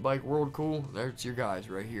make the pit bike world cool. There's your guys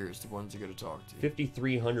right here. It's the ones you're going to talk to.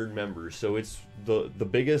 5,300 members. So it's the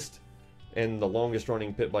biggest and the longest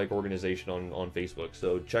running pit bike organization on Facebook.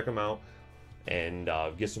 So check them out and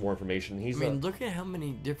get some more information. Look at how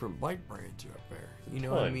many different bike brands are up there.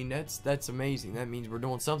 That's amazing. That means we're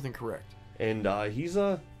doing something correct. And he's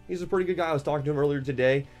a pretty good guy. I was talking to him earlier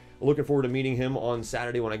today. Looking forward to meeting him on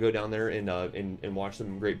Saturday when I go down there and watch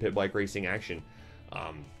some great pit bike racing action.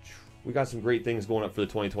 We got some great things going up for the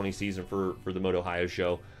 2020 season for the MotOHIO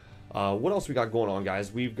show. What else we got going on,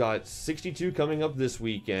 guys? We've got 62 coming up this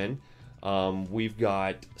weekend. We've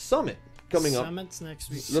got Summit coming up. Summit's next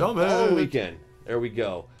week. All weekend. There we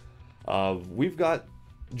go. We've got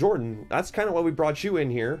Jordan. That's kind of why we brought you in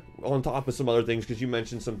here, on top of some other things, because you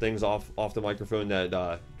mentioned some things off the microphone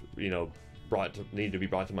that need to be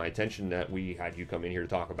brought to my attention that we had you come in here to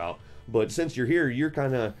talk about. But since you're here, you're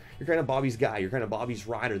kind of Bobby's guy. You're kind of Bobby's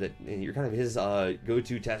rider. You're kind of his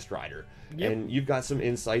go-to test rider. Yep. And you've got some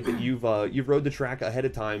insight that you've rode the track ahead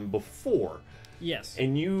of time before. Yes.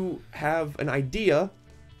 And you have an idea.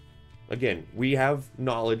 Again, we have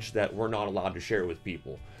knowledge that we're not allowed to share with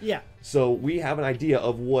people. Yeah. So we have an idea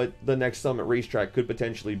of what the next Summit racetrack could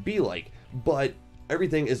potentially be like, but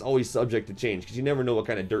everything is always subject to change because you never know what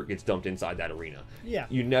kind of dirt gets dumped inside that arena. Yeah.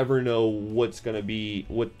 You never know what's going to be,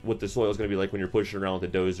 what the soil is going to be like when you're pushing around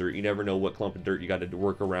with the dozer. You never know what clump of dirt you got to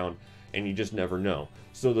work around, and you just never know.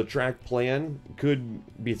 So the track plan could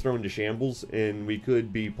be thrown to shambles, and we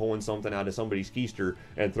could be pulling something out of somebody's keister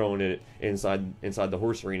and throwing it inside the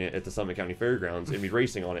horse arena at the Summit County Fairgrounds and be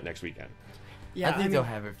racing on it next weekend. Yeah, I think they'll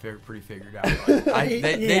have it pretty figured out.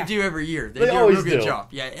 They do every year. They do a real good job.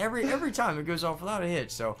 Yeah, every time it goes off without a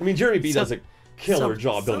hitch. So Jeremy B does a killer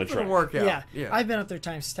job building a track. Work out. Yeah, I've been up there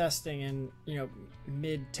times testing, and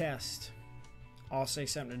mid-test, I'll say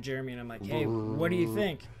something to Jeremy, and I'm like, "Hey, what do you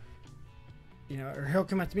think?" or he'll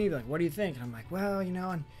come up to me and be like, what do you think? And I'm like, well,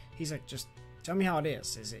 and he's like, just tell me how it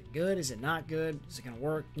is. Is it good? Is it not good? Is it going to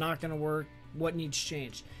work? Not going to work? What needs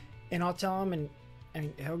changed? And I'll tell him,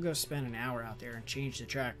 and he'll go spend an hour out there and change the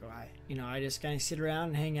track. I just kind of sit around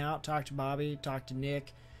and hang out, talk to Bobby, talk to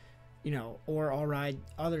Nick, or I'll ride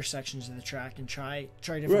other sections of the track and try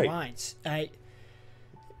different lines.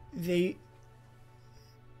 They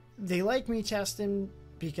like me testing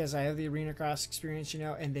because I have the arena cross experience,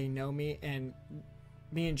 and they know me, and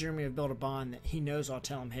me and Jeremy have built a bond that he knows I'll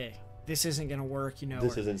tell him, hey, this isn't going to work,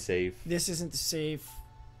 This isn't safe. This isn't safe.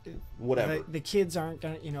 Whatever. The kids aren't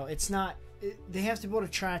going to, it's not, they have to build a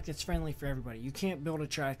track that's friendly for everybody. You can't build a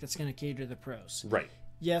track that's going to cater to the pros. Right.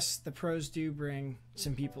 Yes, the pros do bring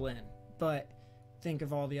some people in, but think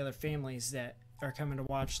of all the other families that are coming to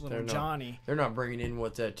watch little Johnny. They're not bringing in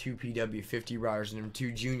two PW50 riders and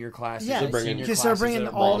 2 junior classes. Yeah, because they're bringing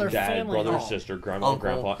all their family, brother, sister, grandma,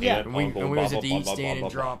 grandpa, aunt, and we uncle, was at the eat stand and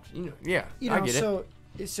dropped. I get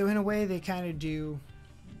it. So in a way, they kind of do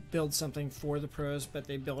build something for the pros, but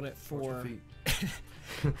they build it for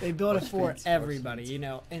they build it for everybody,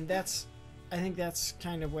 and I think that's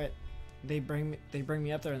kind of what they bring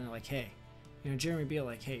me up there, and they're like, hey, Jeremy be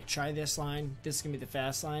like, hey, try this line. This is gonna be the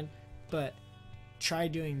fast line, but try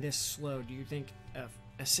doing this slow. Do you think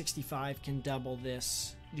a 65 can double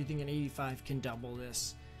this? Do you think an 85 can double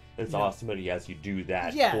this? It's awesome that he has you do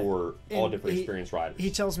that for all different experienced riders.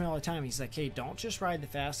 He tells me all the time, he's like, hey, don't just ride the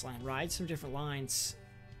fast line. Ride some different lines.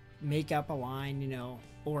 Make up a line,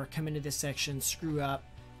 or come into this section, screw up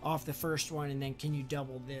off the first one, and then can you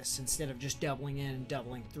double this instead of just doubling in and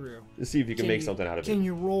doubling through? To see if you can make something out of it. Can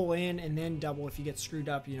you roll in and then double if you get screwed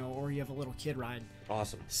up, or you have a little kid ride?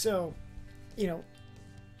 Awesome. So,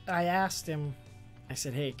 I asked him, I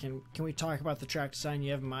said, hey, can we talk about the track design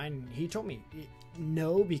you have in mind? And he told me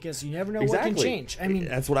no, because you never know what can change. I mean,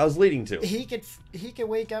 that's what I was leading to. He could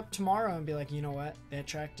wake up tomorrow and be like, you know what, that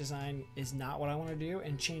track design is not what I want to do,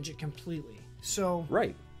 and change it completely. So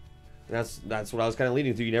right. That's what I was kind of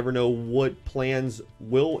leading to. You never know what plans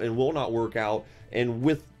will and will not work out, and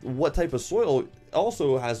with what type of soil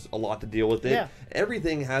also has a lot to deal with it. Yeah.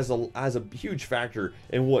 Everything has a huge factor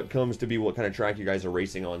in what comes to be what kind of track you guys are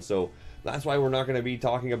racing on. So that's why we're not going to be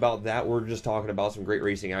talking about that. We're just talking about some great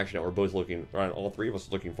racing action that we're both all three of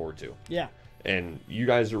us looking forward to. Yeah. And you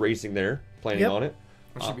guys are racing there, planning on it.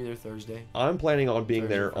 I should be there Thursday. I'm planning on being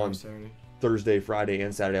Thursday, there on Saturday. Thursday, Friday,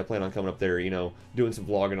 and Saturday. I plan on coming up there, doing some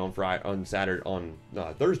vlogging on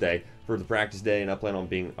Thursday for the practice day, and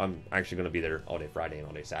I'm actually going to be there all day Friday and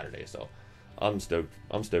all day Saturday. So I'm stoked.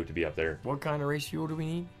 I'm stoked to be up there. What kind of race fuel do we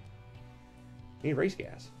need? We need race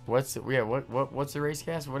gas. What's the race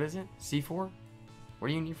gas? What is it? C4? What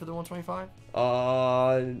do you need for the 125?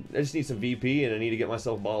 I just need some VP, and I need to get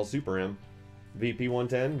myself a bottle of Super M. VP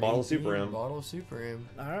 110, bottle of Super M. Bottle of Super M.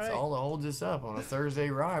 All right. That's all that holds us up on a Thursday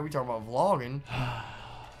ride. We talk about vlogging.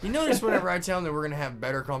 You notice whenever I tell him that we're going to have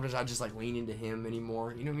better confidence, I just lean into him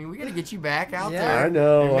anymore. You know what I mean? We got to get you back out there. I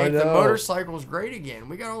know. And make the motorcycles great again.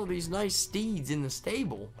 We got all these nice steeds in the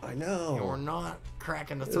stable. I know. And we're not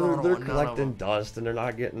cracking the throttle. They're collecting dust, and they're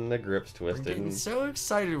not getting the grips twisted. We're getting so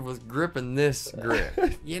excited with gripping this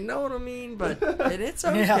grip. You know what I mean? But it's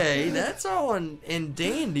okay. Yeah. That's all in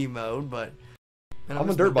dandy mode, but... I'm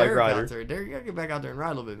a dirt bike rider. Derek, you gotta get back out there and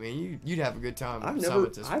ride a little bit, man. You'd have a good time.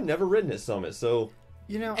 I've never ridden at Summit, so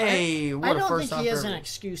I don't think he has an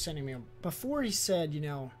excuse anymore. Before he said,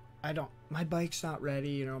 my bike's not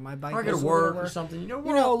ready. My bike. I gotta work or something.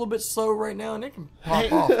 We're all a little bit slow right now, and it can pop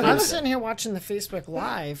off. I'm sitting here watching the Facebook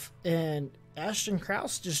Live, and Ashton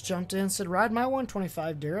Krause just jumped in and said, "Ride my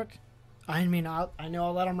 125, Derek." I mean, I know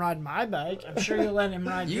I'll let him ride my bike. I'm sure you'll let him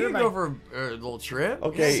ride your bike. You can go for a little trip.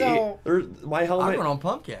 Okay, so my helmet. I'm going on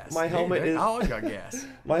pump gas. My helmet is. I always got gas.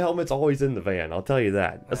 My helmet's always in the van. I'll tell you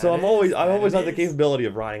that. So I always have the capability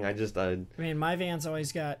of riding. I mean, my van's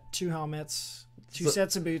always got 2 helmets, 2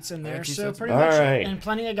 sets of boots in there, so pretty much, right. And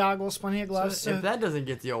plenty of goggles, plenty of gloves. So if that doesn't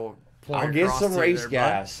get the old, I'll get some race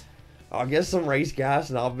gas. I'll get some race gas,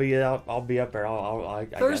 and I'll be up there.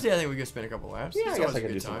 Thursday, I think we can spend a couple laps. Yeah, I guess I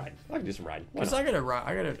can do some riding. I can do some riding. Because I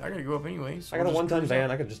gotta go up anyway. So I got a 1-ton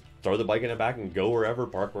van. I can just throw the bike in the back and go wherever,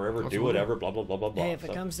 park wherever, do whatever, blah blah blah blah blah. Hey, if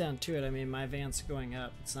it comes down to it, I mean, my van's going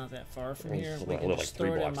up. It's not that far from here. We can just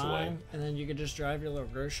throw it in mine, and then you can just drive your little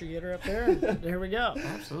grocery getter up there. And there we go.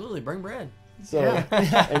 Absolutely, bring bread. So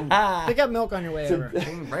pick up milk on your way over.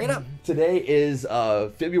 Bring it up. Today is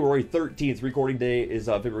February 13th. Recording day is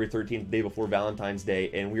February 13th, day before Valentine's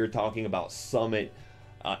Day, and we are talking about Summit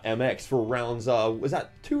MX for rounds. Was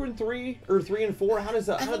that 2 and 3 or 3 and 4? How does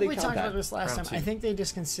that? I How do think they we count talked that? about this last Round time. I two. think they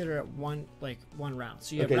just consider it one round.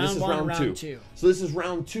 So you have Okay, round this is 1 round and round 2. So this is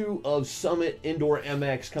round 2 of Summit Indoor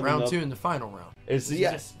MX coming Round up. 2 in the final round. It's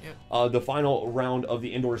yes, Yeah. the final round of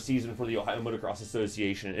the indoor season for the Ohio Motocross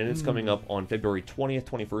Association, and it's coming up on February 20th,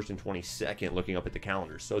 21st, and 22nd. Looking up at the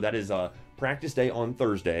calendar, so that is practice day on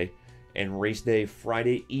Thursday, and race day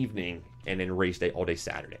Friday evening, and then race day all day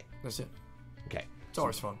Saturday. That's it. Okay, It's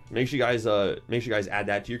always fun. make sure you guys add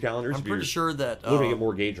that to your calendars. I'm pretty sure that we're gonna get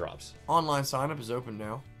more gauge drops. online sign-up is open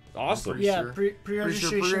now. Awesome. Pretty Yeah, sure.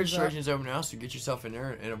 pre-registration Pre-registration's open now, so get yourself in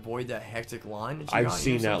there and avoid that hectic line. That you I've got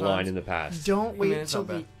seen here that sometimes. line in the past. Don't wait it's till not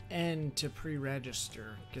the bad. end to pre-register,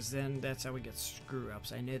 because then that's how we get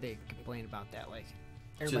screw-ups. I know they complain about that. Like,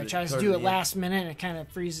 everybody the- tries to toward do the it end. last minute, and it kind of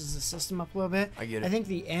freezes the system up a little bit. I get it. I think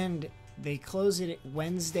the end, they close it at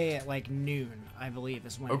Wednesday at like noon, I believe,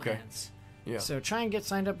 is when Okay. it ends. Yeah. So try and get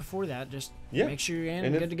signed up before that. Just Yeah. make sure you're in And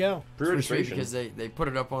and if- good to go. It's pretty sweet Pre-registration. because they put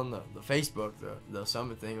it up on the Facebook, the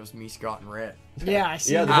summit thing. It was me, Scott, and Rhett. Yeah, I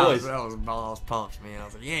see. Yeah, the that. boys. I was pumped, man. I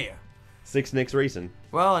was like, yeah. 6 Nicks Racing.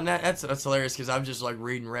 Well, and that's hilarious because I'm just like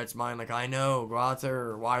reading Rhett's mind. Like, I know, go out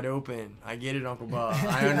there wide open. I get it, Uncle Bub.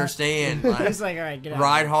 I understand. Like, He's like, all right, get out.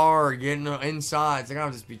 ride hard, get inside. It's like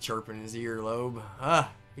I'll just be chirping in his earlobe.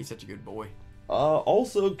 He's such a good boy.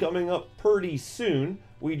 Also coming up pretty soon,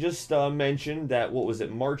 we just mentioned that,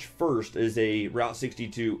 March 1st is a Route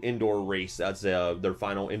 62 indoor race. That's their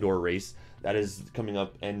final indoor race. That is coming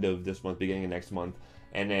up end of this month, beginning of next month.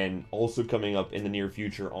 And then also coming up in the near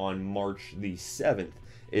future on March the 7th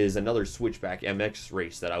is another Switchback MX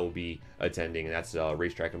race that I will be attending. And that's a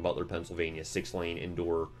racetrack in Butler, Pennsylvania, 6-lane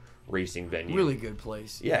indoor racing venue. Really good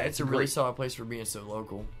place. Yeah, it's a great. really solid place for being so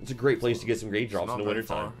local. It's a great place to get some grade It's drops not in the very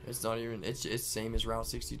wintertime. far. It's not even. It's same as Route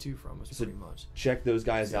 62 from us, So- pretty much. Check those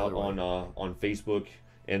guys It's the out other on Facebook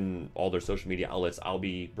and all their social media outlets. I'll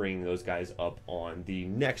be bringing those guys up on the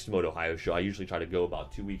next MotOHIO show. I usually try to go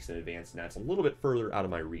about 2 weeks in advance, and that's a little bit further out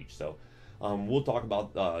of my reach. So we'll talk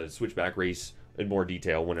about Switchback race in more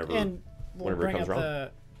detail whenever And we'll whenever it bring comes up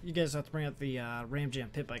around. you guys have to bring up the Ram Jam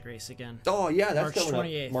pit bike race again. Oh yeah, that's March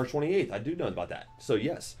coming 28th. up March 28th. I do know about that. So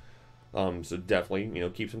yes. So definitely,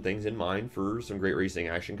 keep some things in mind for some great racing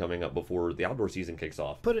action coming up before the outdoor season kicks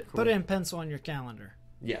off. Put it in pencil on your calendar.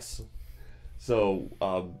 Yes. So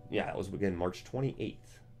yeah, that was again March 28th,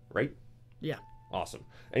 right? Yeah. Awesome.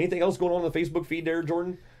 Anything else going on the Facebook feed there,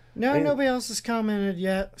 Jordan? No, Any- nobody else has commented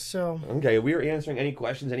yet, so Okay, we are answering any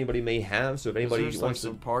questions anybody may have. So if anybody There's like wants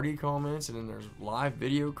some to, party comments, and then there's live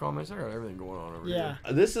video comments. I got everything going on over yeah.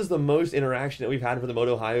 here. this is the most interaction that we've had for the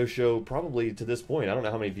MotOHIO show probably to this point. I don't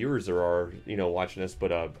know how many viewers there are, watching us, but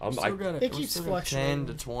Still got It we're keeps still got fluctuating.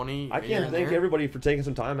 10 to 20. I here can't and thank there. everybody for taking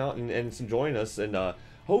some time out and some joining us. And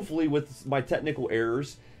hopefully, with my technical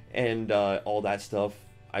errors and all that stuff,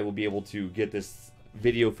 I will be able to get this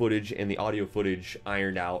video footage and the audio footage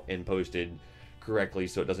ironed out and posted correctly,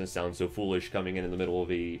 so it doesn't sound so foolish coming in the middle of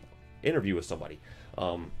a interview with somebody.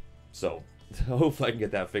 So hopefully I can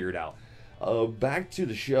get that figured out. Back to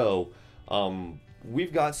the show.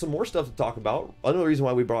 We've got some more stuff to talk about. Another reason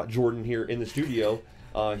why we brought Jordan here in the studio,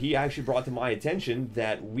 he actually brought to my attention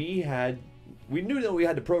that we knew that we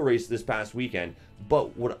had the pro race this past weekend,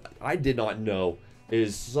 but what I did not know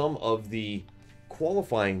is some of the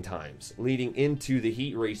qualifying times leading into the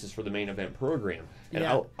heat races for the main event program. And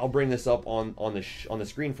Yeah. I'll bring this up on the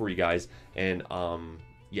screen for you guys. And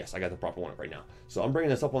yes, I got the proper one up right now. So I'm bringing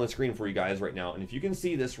this up on the screen for you guys right now. And if you can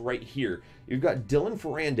see this right here, you've got Dylan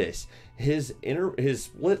Ferrandis. His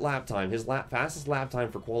split lap time, fastest lap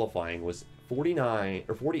time for qualifying was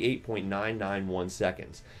 48.991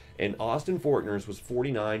 seconds. And Austin Fortner's was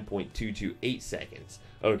 49.228 seconds.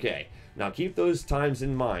 Okay, now keep those times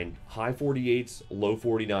in mind. High 48s, low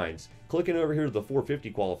 49s. Clicking over here to the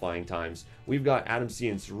 450 qualifying times, we've got Adam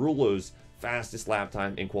Cianciarulo's fastest lap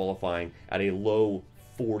time in qualifying at a low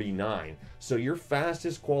 49. So your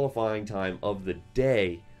fastest qualifying time of the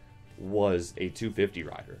day was a 250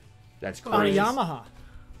 rider. That's On a crazy. Yamaha.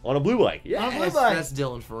 On a blue bike. Yeah. On a blue That's, bike. that's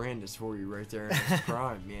Dylan Ferrandis for you right there in his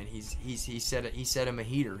prime, man. He set him a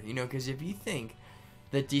heater, because if you think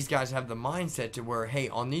that these guys have the mindset to where, hey,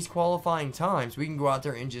 on these qualifying times, we can go out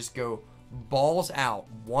there and just go balls out,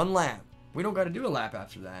 one lap. We don't got to do a lap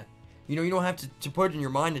after that. You don't have to put in your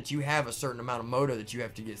mind that you have a certain amount of moto that you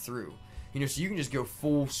have to get through. So you can just go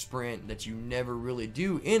full sprint that you never really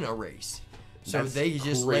do in a race. So That's they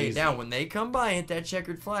just lay it crazy. down. When they come by at that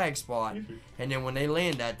checkered flag spot, and then when they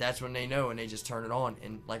land that's when they know, and they just turn it on.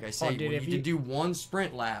 And like I say, dude, when if you you- do one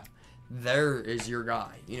sprint lap, there is your guy.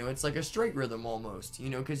 It's like a straight rhythm almost.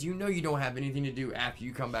 Because you don't have anything to do after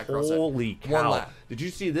you come back across that Holy one cow. lap. Did you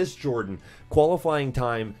see this, Jordan? Qualifying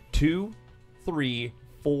time 2, 3,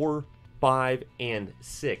 4, 5, and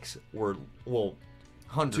 6 were, well,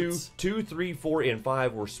 Hundreds. 2, 3, 4, and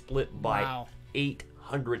 5 were split by Wow.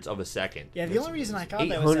 800ths of a second. Yeah, the only reason I caught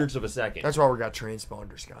that 800ths was of a second. That's why we got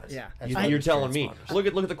transponders, guys. Yeah. That's You, why you're there's telling me. transponders.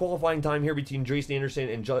 Look at the qualifying time here between Jason Anderson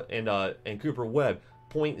and Cooper Webb.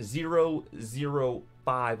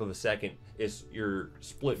 0.005 of a second is your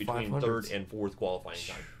split between 500s. third and fourth qualifying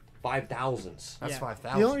time. 5,000s. That's yeah.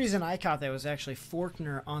 5,000. The only reason I caught that was actually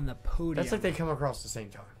Faulkner on the podium. That's like they come across the same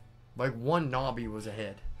time. Like one knobby was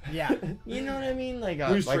ahead. Yeah. You know what I mean? Like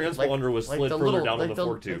Whose transponder was slid further down on the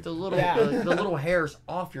fork tube? Like the little, Yeah. the little hairs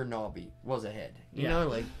off your knobby was ahead. You Yeah. know,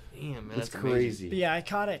 like damn, man, That's that's amazing. crazy. But yeah, I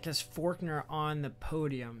caught it because Faulkner on the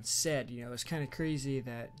podium said, it's kind of crazy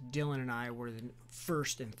that Dylan and I were the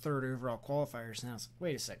first and third overall qualifiers. And I was like,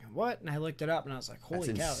 wait a second, what? And I looked it up and I was like, holy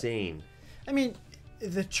That's cow. insane. I mean,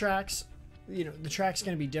 the track's going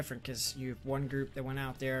to be different because you have one group that went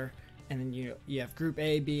out there and then you have group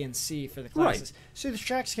A, B, and C for the classes. Right. So the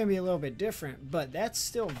track's going to be a little bit different, but that's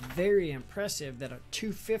still very impressive that a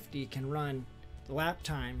 250 can run the lap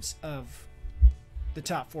times of the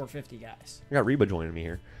top 450 guys. I got Reba joining me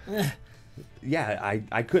here. Yeah,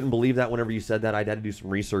 I couldn't believe that whenever you said that. I had to do some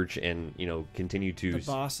research and, continue to... The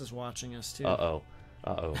boss is watching us, too.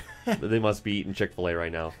 Uh-oh. They must be eating Chick-fil-A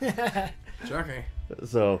right now. Okay.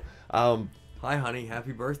 So, Hi, honey.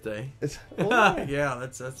 Happy birthday. well, Yeah,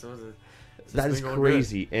 that's what it. that is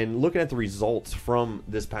crazy. And looking at the results from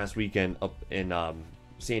this past weekend up in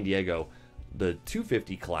San Diego, the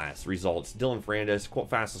 250 class results, Dylan Ferrandis,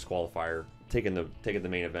 fastest qualifier, taking the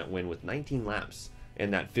main event win with 19 laps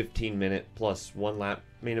in that 15-minute plus 1 lap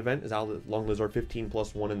main event. Is how long those are, 15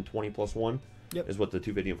 plus 1 and 20 plus 1. Yep. Is what the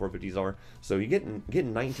 250 and 450s are. So you're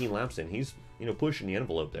getting 19 laps in. He's pushing the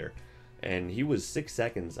envelope there. And he was 6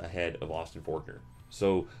 seconds ahead of Austin Faulkner.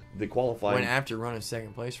 So the qualifying... Went after running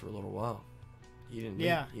second place for a little while. He didn't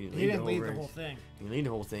lead the whole thing. He didn't lead the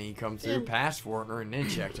whole thing. He come through, And- past Faulkner, and then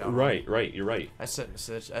checked out. Right, you're right. That's setting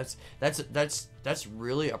that's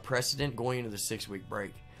really a precedent going into the 6-week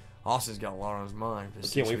break. Austin's got a lot on his mind. I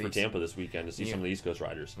can't wait for Tampa this weekend to see some of the East Coast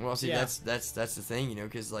riders. Well, see, Yeah. that's the thing,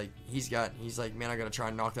 because like he's like, man, I got to try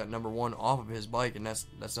and knock that number 1 off of his bike, and that's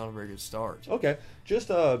not a very good start. Okay,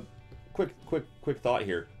 just a quick thought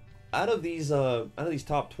here. Out of these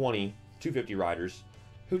top 20 250 riders,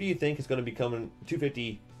 who do you think is going to be coming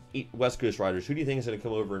 250 West Coast riders? Who do you think is going to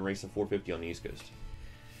come over and race the 450 on the East Coast?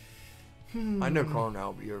 I know Carnell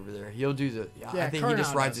will be over there. He'll do the. Yeah, I think he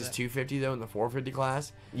just Carnell rides does his it. 250 though in the 450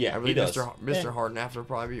 class. Yeah, I he believe does. Mr. Yeah. Hardenaff will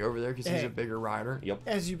probably be over there because he's Hey. a bigger rider. Yep.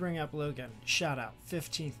 As you bring up Logan, shout out,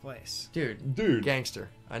 15th place. Dude, gangster.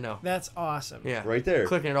 I know. That's awesome. Yeah, Right there.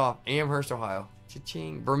 Clicking it off. Amherst, Ohio.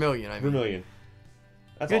 Cha-ching. Vermilion. I mean. Vermilion.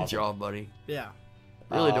 That's Good awesome. job, buddy. Yeah.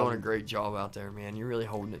 Really doing a great job out there, man. You're really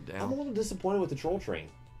holding it I'm a down. little disappointed with the Troll Train.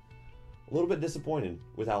 A little bit disappointed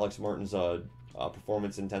with Alex Martin's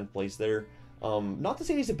performance in 10th place there. Not to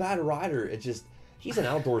say he's a bad rider. It's just he's an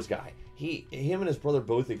outdoors guy. Him and his brother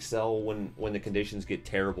both excel when the conditions get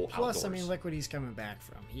terrible Plus, outdoors. I mean, look what he's coming back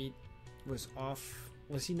from. He was off.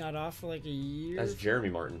 Was he not off for like a year? That's Jeremy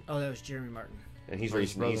Martin, Oh, that was Jeremy Martin. and he's Oh, his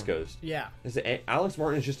racing the East brother. Coast. Yeah. Alex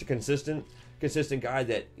Martin is just a consistent guy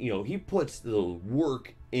that he puts the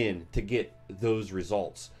work in to get those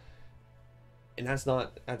results. And that's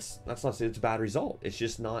not to say it's a bad result. It's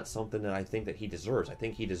just not something that I think that he deserves. I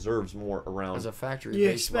think he deserves more around. As a You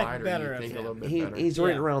factory-based expect rider, better you of think a him. little bit better. He's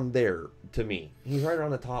right Yeah. around there to me. He's right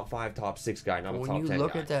around the top 5, top 6 guy, not a when top you 10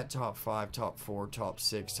 look guy. at that top 5, top 4, top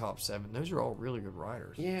 6, top 7, those are all really good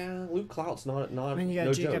riders. Yeah, Luke Clout's not I mean, you got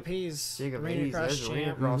no Jacob joke. Hayes, Jacob Arena Hayes, Cross there's a Arena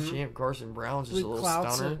champ. Cross champ. Carson Brown's just a Luke little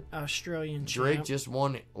Clout's stunner. an Australian Drake champ. just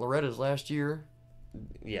won Loretta's last year.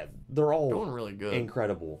 Yeah, they're all Doing really good.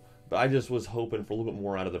 incredible. But I just was hoping for a little bit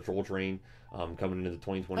more out of the Troll Train coming into the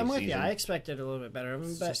 2020 I'm with season. you. I expected a little bit better. I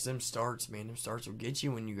mean, It's but just them starts, man. Them starts will get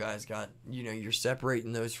you when you guys got, you're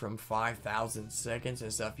separating those from 5,000 seconds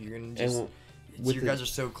and stuff. You're going to just, with you the- guys are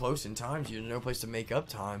so close in times, there's no place to make up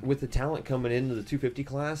time. With the talent coming into the 250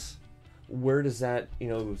 class, where does that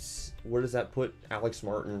put Alex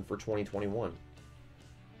Martin for 2021?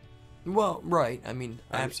 Well, right. I mean,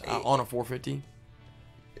 on a 450.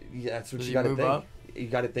 Yeah, that's what Does you he got to move think. up? You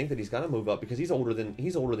got to think that he's got to move up because he's older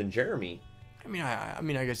than Jeremy. I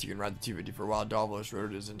mean, I guess you can ride the 250 for a while. Davos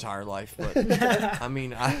rode it his entire life, but I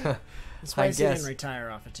mean, That's why he didn't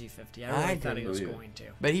retire off a 250. I really thought he was going to.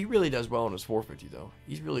 But he really does well on his 450 though.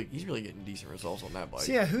 He's really getting decent results on that bike.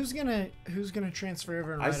 So yeah, who's gonna transfer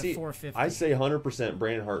over and ride a 450? I say 100%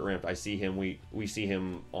 Brandon Hartranft. I see him. We see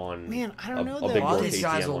him on. Man, I don't know a lot of these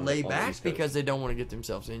guys will lay back because they don't want to get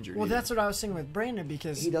themselves injured. Well, that's what I was saying with Brandon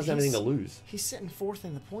because he doesn't have anything to lose. He's sitting 4th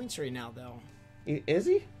in the points right now, though. Is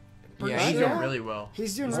he? Yeah, he's doing really well.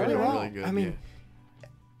 He's doing really well. Really good, I mean,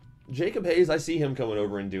 Jacob Hayes, I see him coming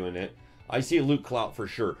over and doing it. I see Luke Clout for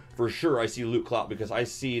sure. For sure, I see Luke Clout because I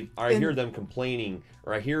hear them complaining,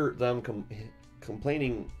 or I hear them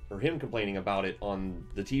complaining, or him complaining about it on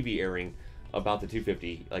the TV airing about the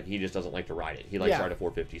 250. Like, he just doesn't like to ride it. He likes to ride a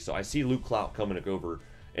 450. So I see Luke Clout coming over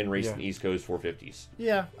and racing the East Coast 450s.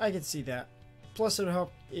 Yeah, I could see that. Plus, it'll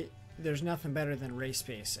help. There's nothing better than race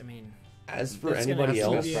pace. I mean, as for anybody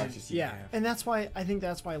else, and that's why I think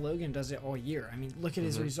that's why Logan does it all year. I mean, look at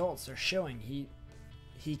his results; they're showing he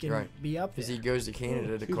can be up there. Because he goes to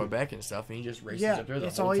Canada to Quebec and stuff, and he just races up there the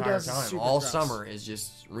whole entire time. All summer is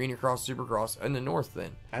just arena cross, supercross, in the north.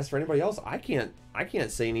 Then, as for anybody else, I can't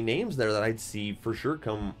say any names there that I'd see for sure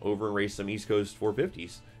come over and race some East Coast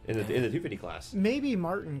 450s in the 250 class. Maybe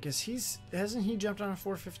Martin, because hasn't he jumped on a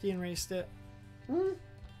 450 and raced it?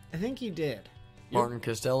 I think he did. Martin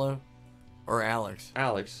Costello or Alex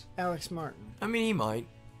Martin. I mean, he might.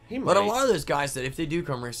 But a lot of those guys that if they do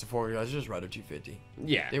come race the 450, guys just ride a 250.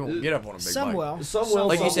 Yeah, they won't get up on a big bike. Some will.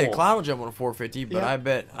 Like you said, Cloud will jump on a 450, but I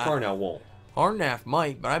bet Carnell won't. Hartranft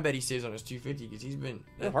might, but I bet he stays on his 250 because he's been.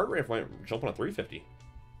 Hartranft might jump on a 350.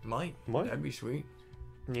 Might. That'd be sweet.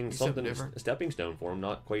 I mean, something different. A stepping stone for him,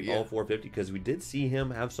 not quite all 450, because we did see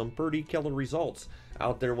him have some pretty killer results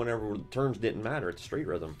out there whenever turns didn't matter at the straight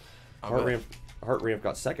rhythm. Hartranft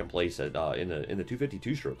got second place at in the 250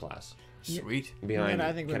 two-stroke class. Sweet. Behind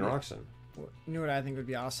Ken Roxon. You know what I think would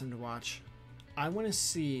be awesome to watch? I want to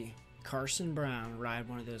see Carson Brown ride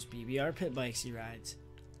one of those BBR pit bikes he rides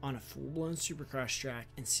on a full-blown supercross track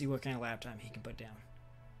and see what kind of lap time he can put down.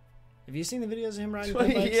 Have you seen the videos of him riding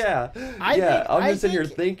pit bikes? I'm just sitting here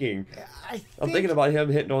thinking. I'm thinking about him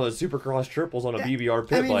hitting all those supercross triples on a BBR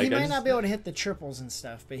pit bike. He might not be able to hit the triples and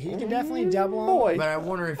stuff, but he can definitely double them. But I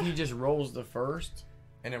wonder if he just rolls the first,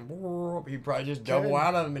 and then he probably just double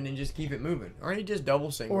out of them and then just keep it moving. Or he just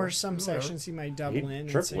double single. Or some sections he might double in.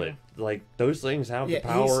 Triplet. Like, those things have the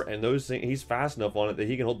power, and those things, he's fast enough on it that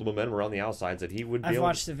he can hold the momentum around the outsides that he would be I've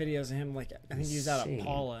watched the videos of him, like, I think he was out at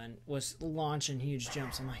Paula and was launching huge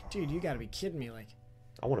jumps. I'm like, dude, you got to be kidding me. Like,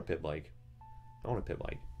 I want a pit bike.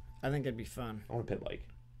 I think it'd be fun. I want a pit bike.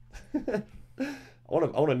 I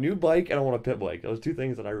want a new bike, and I want a pit bike. Those two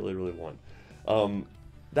things that I really, really want.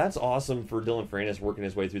 That's awesome for Dylan Francis working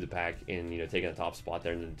his way through the pack and taking the top spot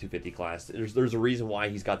there in the 250 class. There's a reason why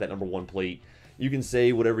he's got that #1 plate. You can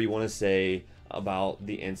say whatever you want to say about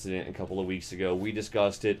the incident a couple of weeks ago. We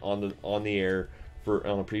discussed it on the air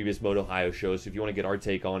on a previous MotOHIO show. So if you want to get our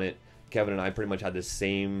take on it, Kevin and I pretty much had the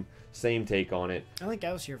same take on it. I think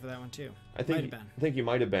I was here for that one too. I think you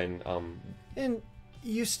might have been. And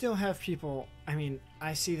you still have people. I mean,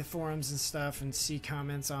 I see the forums and stuff and see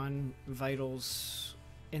comments on Vital's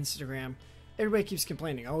Instagram. Everybody keeps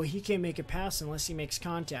complaining, oh, he can't make a pass unless he makes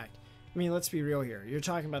contact. I mean, let's be real here. You're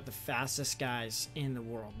talking about the fastest guys in the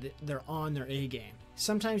world. They're on their A game.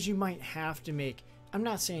 Sometimes you might have to make, I'm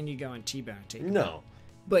not saying you go and T-bone take him out,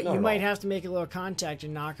 but you might have to make a little contact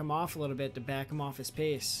and knock him off a little bit to back him off his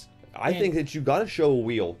pace. I think that you got to show a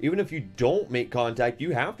wheel. Even if you don't make contact,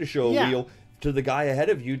 you have to show a wheel to the guy ahead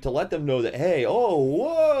of you to let them know that, hey,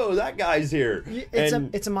 whoa, that guy's here.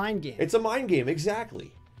 It's a mind game. It's a mind game,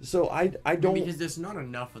 exactly. So I don't... Because there's not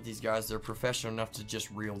enough of these guys that are professional enough to just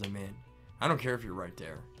reel them in. I don't care if you're right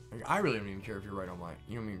there. Like, I really don't even care if you're right on my,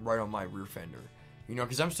 right on my rear fender.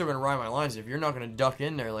 Because I'm still going to ride my lines. If you're not going to duck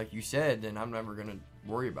in there like you said, then I'm never going to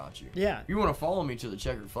worry about you. Yeah. If you want to follow me to the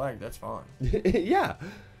checkered flag, that's fine. Yeah.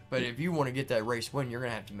 But if you want to get that race win, you're going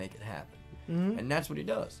to have to make it happen. Mm-hmm. And that's what he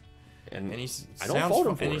does. And he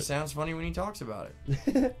sounds funny when he talks about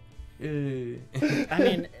it. I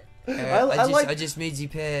mean... I just made you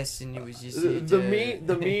pass, and it was just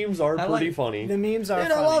the memes are pretty funny. The memes are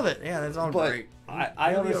funny. I love it. Yeah, that's all great.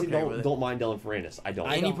 I honestly don't mind Dylan Francis. I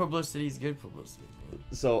don't. Any publicity is good publicity.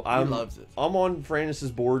 So he loves it. I'm on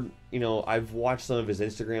Francis's board. I've watched some of his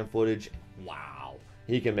Instagram footage. Wow,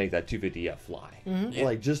 he can make that 250F fly. Mm-hmm.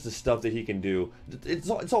 Like just the stuff that he can do. It's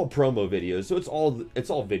all promo videos, so it's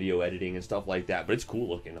all video editing and stuff like that. But it's cool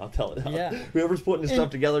looking. I'll tell it. Yeah. Whoever's putting this stuff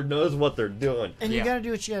together knows what they're doing. And you got to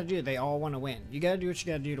do what you got to do. They all want to win. You got to do what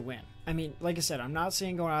you got to do to win. I mean, like I said, I'm not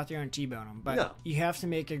saying going out there and T-bone them, but you have to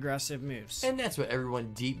make aggressive moves. And that's what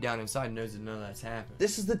everyone deep down inside knows that none of that's happened.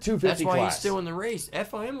 This is the 250 That's why class. he's still in the race.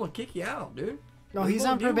 FIM will kick you out, dude. No, he's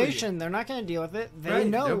on probation. They're not going to deal with it. They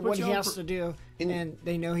know what he has to do, and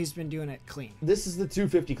they know he's been doing it clean. This is the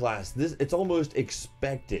 250 class. It's almost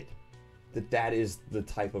expected that is the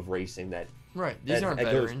type of racing that. Right. These aren't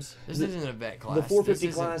veterans. This isn't a vet class. The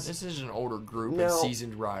 450 class. This is an older group of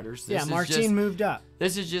seasoned riders. This Martine moved up.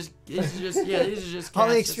 These are just these are just all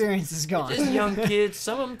the experience is gone. Just young kids,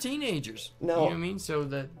 some of them teenagers. No, you know what I mean? So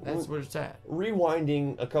that's where it's at.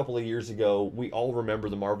 Rewinding a couple of years ago, we all remember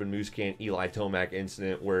the Marvin Musquin Eli Tomac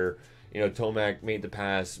incident where, Tomac made the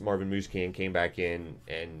pass, Marvin Musquin came back in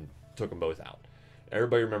and took them both out.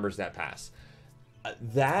 Everybody remembers that pass.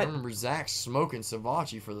 I remember Zach smoking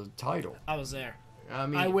Savachi for the title. I was there. I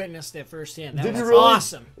mean, I witnessed it firsthand. That Did was you really?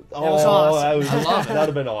 Awesome. That was awesome. I love it. That would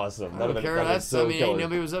have been awesome. That would have been so killer.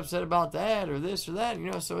 Nobody was upset about that or this or that,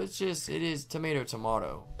 So it is tomato,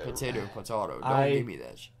 potato. Don't give me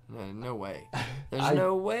that. No way. There's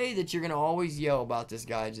no way that you're gonna always yell about this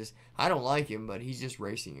guy. I don't like him, but he's just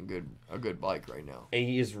racing a good bike right now. And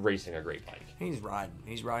he is racing a great bike. He's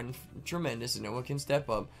riding tremendous, and no one can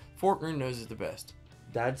step up. Faulkner knows it the best.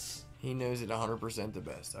 He knows it 100% the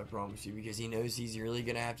best, I promise you, because he knows he's really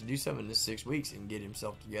going to have to do something in this 6 weeks and get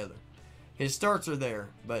himself together. His starts are there,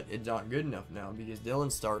 but it's not good enough now because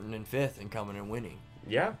Dylan's starting in 5th and coming and winning.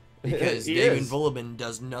 Yeah. Because David Vulleben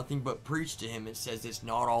does nothing but preach to him and says it's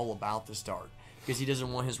not all about the start. Because he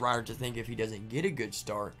doesn't want his rider to think if he doesn't get a good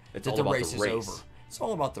start that the race is over. It's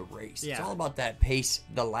all about the race. Yeah. It's all about that pace,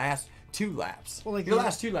 the last 2 laps. Well, your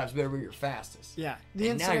last 2 laps better be your fastest. Yeah.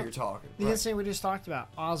 Now you're talking. The incident we just talked about,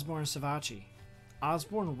 Osborne Savachi.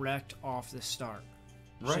 Osborne wrecked off the start.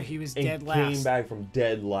 Right. So he was dead last. Came back from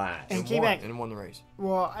dead last. And came back. And won the race.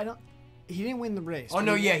 Well, he didn't win the race. Oh,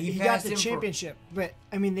 no, yeah. He got the championship. But,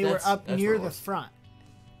 I mean, they were up near the front.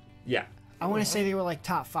 Yeah. I want to say they were like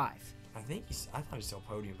top 5. I thought he saw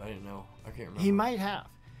podium, but I didn't know. I can't remember. He might have.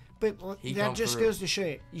 But that just goes to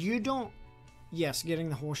show you don't. Yes, getting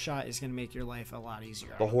the whole shot is going to make your life a lot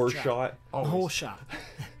easier. The horse shot? The whole shot.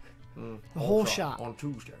 The whole shot. On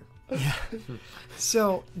Tuesday. Yeah.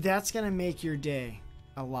 So that's going to make your day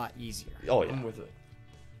a lot easier. Oh, yeah. I'm with it.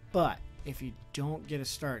 But if you don't get a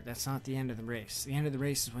start, that's not the end of the race. The end of the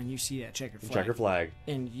race is when you see that checkered flag. Checkered flag.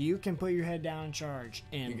 And you can put your head down and charge.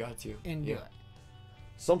 And you got to. And do it.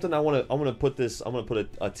 Something I'm gonna put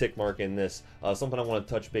a tick mark in this. Something I want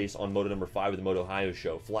to touch base on Moto number 5 of the MotOHIO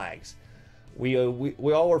show, flags. We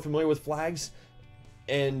all are familiar with flags,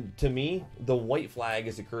 and to me, the white flag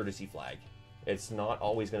is a courtesy flag. It's not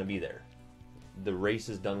always going to be there. The race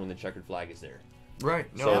is done when the checkered flag is there. Right.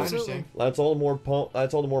 No, so, I understand. That's all the more point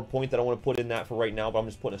that I want to put in that for right now. But I'm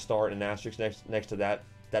just putting a star and an asterisk next to that.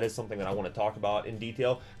 That is something that I want to talk about in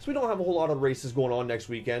detail. So we don't have a whole lot of races going on next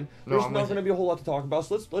weekend. There's not going to be a whole lot to talk about.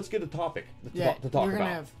 So let's get a topic to talk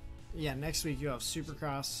about. Next week you have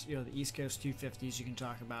Supercross, the East Coast 250s you can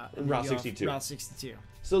talk about. And Route 62. Route 62.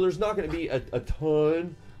 So there's not going to be a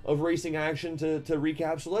ton of racing action to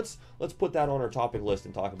recap. So let's put that on our topic list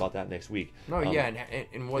and talk about that next week. Oh yeah,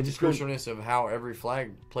 and what the crucialness of how every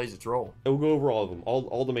flag plays its role. We'll go over all of them,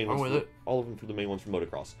 all the main ones. All of them for the main ones for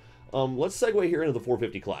motocross. Let's segue here into the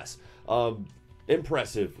 450 class.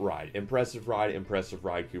 Impressive ride,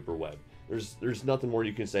 Cooper Webb. There's nothing more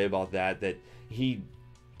you can say about that. That he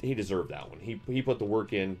deserved that one. He put the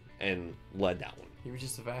work in and led that one. He was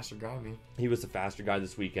just a faster guy, man. He was the faster guy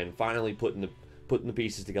this weekend. Finally putting the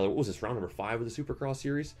pieces together. What was this, round number 5 of the Supercross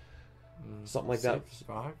series? Something like that.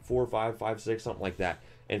 4, 5, 5, 6, something like that.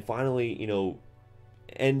 And finally,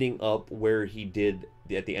 ending up where he did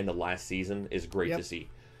at the end of last season is great to see.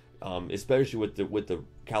 Especially with the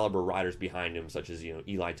caliber riders behind him, such as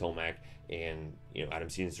Eli Tomac and Adam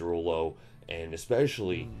Cianciarulo, and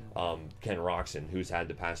especially Ken Roczen, who's had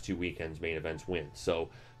the past 2 weekends main events win. So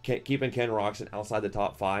keeping Ken Roczen outside the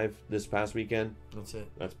top 5 this past weekend, that's it.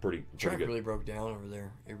 That's pretty track good. Really broke down over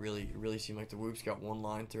there. It really seemed like the whoops got one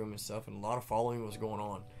line through him and stuff, and a lot of following was going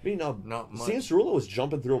on. I mean, not much. Cianciarulo was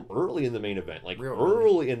jumping through him early in the main event.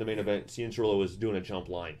 Early in the main event, Cianciarulo was doing a jump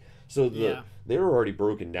line. So they were already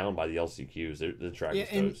broken down by the LCQs. The track was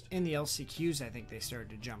toast. In the LCQs, I think they started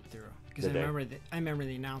to jump through because I remember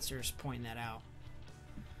the announcers pointing that out.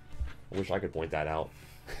 I wish I could point that out.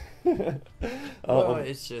 Well,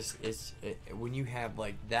 it's when you have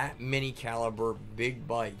like that many caliber big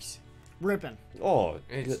bikes ripping. Oh,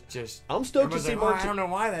 it's just. I'm stoked to see Martin. I don't know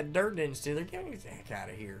why that dirt didn't steal. They're getting the heck out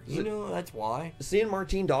of here. That's why. Seeing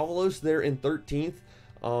Martin Davalos there in 13th.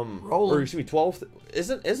 Rolling. Or excuse me, 12th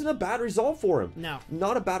isn't a bad result for him. No,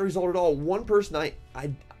 not a bad result at all. One person I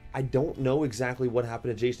I don't know exactly what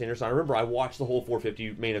happened to Jason Anderson. I remember I watched the whole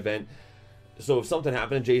 450 main event. So if something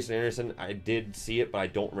happened to Jason Anderson, I did see it, but I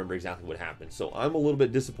don't remember exactly what happened. So I'm a little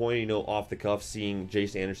bit disappointed, off the cuff, seeing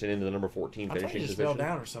Jason Anderson into the number 14 finishing position. He just position. fell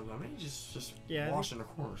down or something. I mean, he just washed in the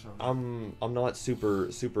corner or something. I'm not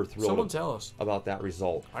super thrilled. Someone tell us about that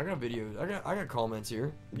result. I got videos. I got comments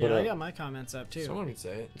here. Yeah, I got my comments up too. Someone can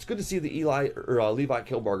say it. It's good to see the Levi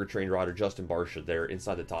Kilbarger trained rider Justin Barsha there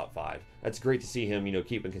inside the top 5. That's great to see him,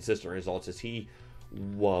 keeping consistent results as he,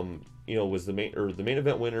 was the main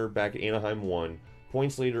event winner back at Anaheim 1.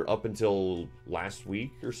 Points leader up until last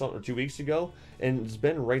week or something, or 2 weeks ago, and it's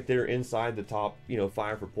been right there inside the top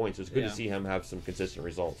 5 for points. So it's good to see him have some consistent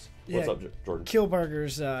results. What's up, Jordan?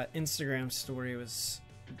 Kilbarger's Instagram story was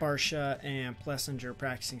Barsha and Plessinger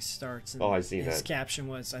practicing starts, and I seen his that. caption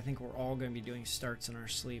was, "I think we're all going to be doing starts in our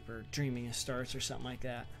sleep, or dreaming of starts, or something like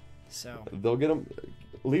that." So they'll get him.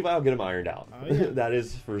 Levi will get him ironed out. Oh, yeah. that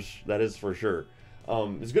is for sure.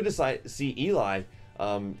 It's good to see Eli.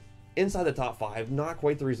 Inside the top 5, not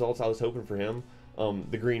quite the results I was hoping for him.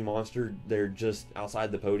 The Green Monster, they're just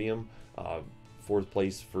outside the podium. 4th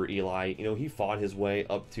place for Eli. He fought his way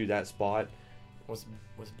up to that spot. Was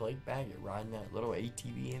Blake Baggett riding that little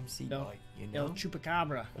ATV MC bike? El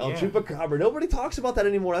Chupacabra. El Chupacabra. Nobody talks about that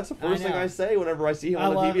anymore. That's the first thing I say whenever I see him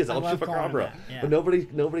on the TV is El Chupacabra. Yeah. But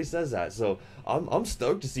nobody says that. So I'm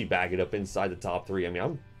stoked to see Baggett up inside the top 3. I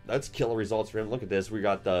mean, that's killer results for him. Look at this. We're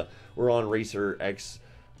on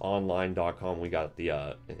RacerXOnline.com. We got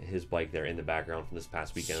his bike there in the background from this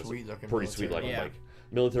past weekend. Sweet looking, pretty sweet looking bike.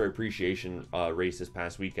 Military appreciation race this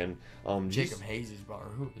past weekend. Jacob Hayes' bar.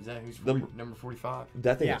 Who is that? Who's number 45?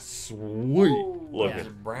 That thing is sweet looking. It's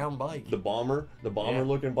a brown bike. The bomber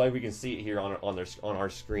looking bike. We can see it here on our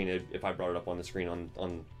screen. If I brought it up on the screen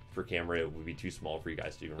on for camera, it would be too small for you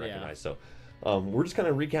guys to even recognize. So we're just kind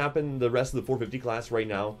of recapping the rest of the 450 class right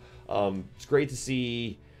now. It's great to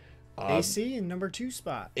see. AC in number 2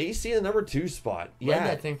 spot. AC in the number 2 spot. Led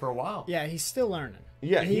that thing for a while. Yeah, he's still learning.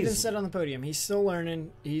 Yeah, he even said on the podium, he's still learning.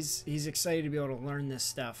 He's excited to be able to learn this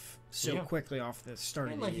stuff so quickly off the start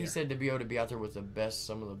of the year. Like he said, to be able to be out there with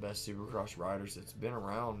some of the best Supercross riders that's been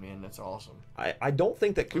around, man, that's awesome. I don't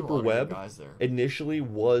think that Cooper Webb initially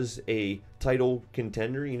was a title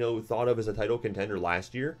contender. Thought of as a title contender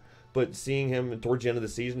last year. But seeing him towards the end of the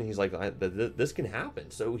season, he's like, this can happen.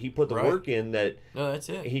 So he put the work in that. No, that's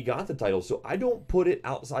it. He got the title. So I don't put it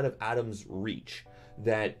outside of Adam's reach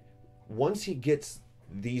that once he gets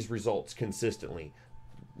these results consistently,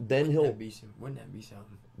 then wouldn't that be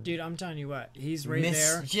something? Dude, I'm telling you what, he's right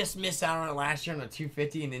there. Just miss out on it last year on the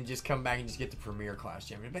 250 and then just come back and just get the Premier Class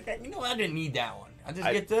champion. But I didn't need that one. I just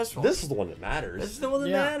get this one. This is the one that matters. This is the one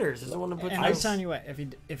that matters. This is the one that puts. And I'm telling you what,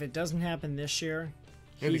 if it doesn't happen this year,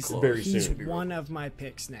 he's one of my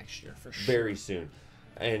picks next year for sure. Very soon.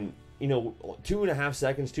 And 2.5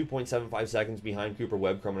 seconds, 2.75 seconds behind Cooper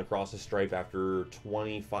Webb coming across the stripe after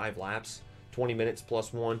 25 laps, 20 minutes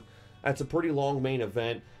plus 1. That's a pretty long main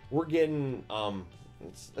event. We're getting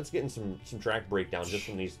that's getting some track breakdown just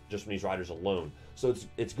from these riders alone. So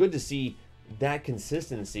it's good to see that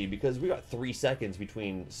consistency because we got 3 seconds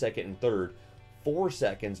between second and third, 4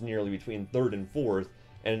 seconds nearly between third and fourth.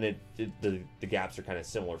 And the gaps are kind of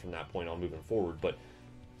similar from that point on moving forward. But,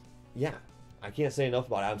 yeah, I can't say enough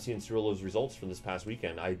about Adam Cianciarulo's results from this past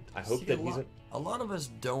weekend. I hope that he's a lot of us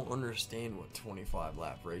don't understand what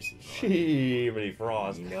 25-lap races are. Jiminy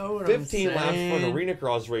Frost. 15 laps for an arena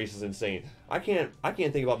cross race is insane. I can't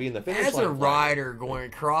think about being the finish line. As a rider going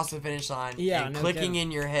across the finish line and clicking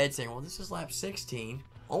in your head saying, well, this is lap 16.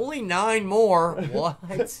 Only 9 more. What?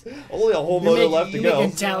 Only a whole moto left to go. You're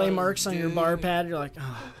making tally marks on your bar pad. You're like,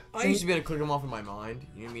 oh. I used to be able to click them off in my mind.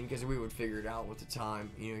 You know what I mean? Because we would figure it out with the time.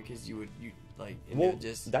 Because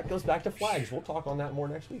that goes back to flags. We'll talk on that more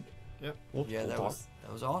next week. Yep. That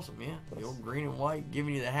was awesome. Yeah, the old green and white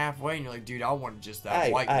giving you the halfway, and you're like, dude, I want just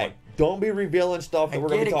that white one. Don't be revealing stuff that we're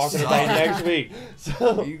going to be talking about next week.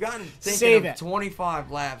 So you got to think of 25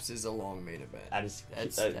 laps is a long main event. That's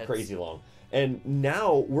crazy long. And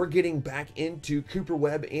now we're getting back into Cooper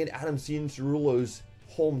Webb and Adam Cianciarulo's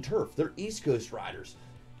home turf. They're East Coast riders.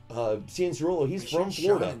 Cianciarulo, he's from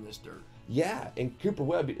Florida. This dirt. Yeah, and Cooper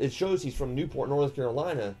Webb, it shows he's from Newport, North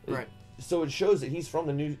Carolina. Right. So it shows that he's from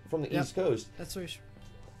the East Coast. That's what.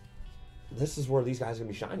 This is where these guys are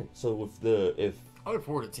gonna be shining. So if I look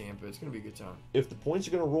forward to Tampa, it's gonna be a good time. If the points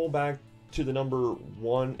are gonna roll back to the number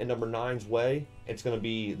 1 and number 9's way, it's gonna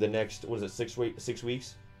be the next 6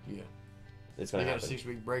 weeks. Yeah. It's gonna happen. They got a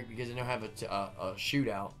 6-week break because then they'll have a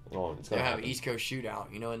shootout. They'll have an East Coast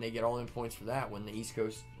shootout, and they get all in points for that when the East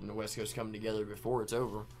Coast and the West Coast come together before it's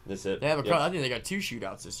over. That's it. They have I think they got 2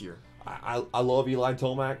 shootouts this year. I love Eli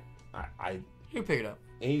Tomac. He'll pick it up.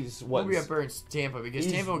 He's what? He'll be up there in Tampa because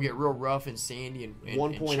Tampa will get real rough and sandy and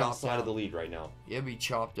 1 point chopped outside out. of the lead right now. He'll be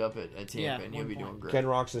chopped up at Tampa, and he'll be doing great. Ken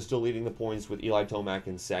Roxon's still leading the points with Eli Tomac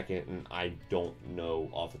in second, and I don't know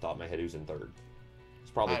off the top of my head who's in third.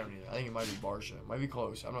 It's probably. I don't know. I think it might be Barsha. It might be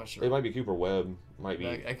close. I'm not sure. It might be Cooper Webb. Might be.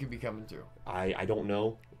 That could be coming through. I don't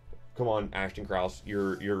know. Come on, Ashton Krause.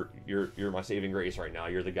 You're my saving grace right now.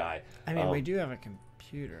 You're the guy. I mean, we do have a computer.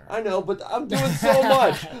 I know, but I'm doing so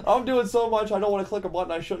much. I'm doing so much. I don't want to click a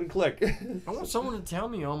button I shouldn't click. I want someone to tell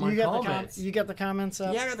me on my comments. You got the comments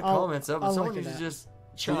up? Yeah, I got the comments up, but I'll someone look needs at to just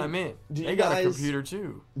chime in. They guys, got a computer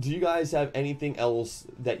too. Do you guys have anything else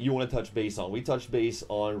that you want to touch base on? We touched base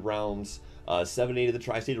on rounds 7 8 of the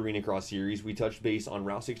Tri-State Arena Cross Series. We touched base on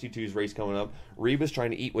Route 62's race coming up. Reba's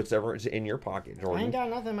trying to eat whatever is in your pocket, Jordan. I ain't got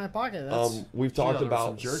nothing in my pocket. We've talked about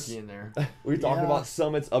some jerky in there. We've talked about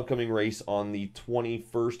Summit's upcoming race on the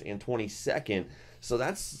 21st and 22nd. So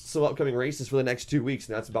that's some upcoming races for the next 2 weeks,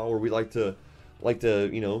 and that's about where we like to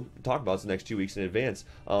talk about the next 2 weeks in advance.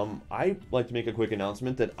 I'd like to make a quick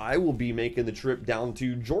announcement that I will be making the trip down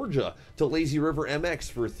to Georgia to Lazy River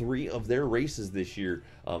MX for 3 of their races this year.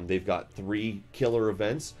 They've got 3 killer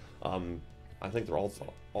events. I think they're all 3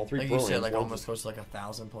 like pro you said, like ones. almost close to like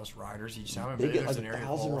 1,000+ riders each time. They get There's like an area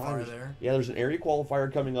 1,000 qualifier riders there. Yeah, there's an area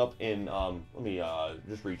qualifier coming up in. Let me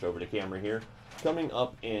just reach over the camera here. Coming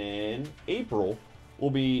up in April. We'll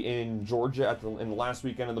be in Georgia in the last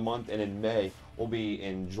weekend of the month, and in May we'll be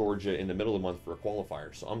in Georgia in the middle of the month for a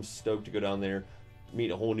qualifier. So I'm stoked to go down there, meet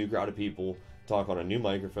a whole new crowd of people, talk on a new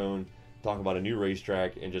microphone, talk about a new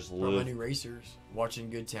racetrack, and just live. New racers, watching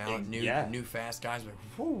good talent, new fast guys. Like,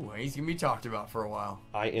 whew, he's gonna be talked about for a while.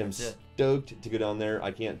 I am stoked to go down there. I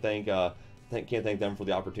can't thank them for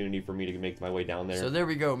the opportunity for me to make my way down there. So there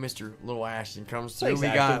we go, Mr. Little Ashton comes through. Thanks, we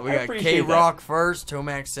Ashton. got K-Rock first,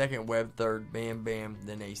 Tomac second, Webb third, Bam Bam,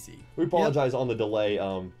 then AC. We apologize on the delay.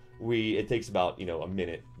 It takes about a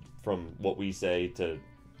minute from what we say to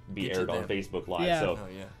be aired on Facebook Live. Yeah. So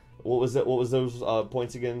what was those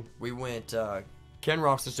points again? We went Ken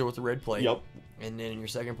Roxon still with the red plate. Yep. And then in your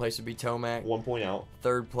second place would be Tomac. 1 point out.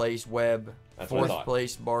 Third place Webb. That's what I Fourth thought.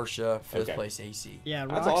 place Barsha. Fifth place AC. Yeah,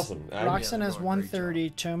 that's awesome. Roxon has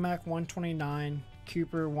 130, Tomac 129,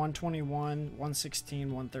 Cooper 121,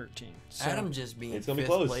 116, 113. So Adam just being it's gonna fifth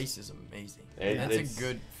be close. place is amazing. That's a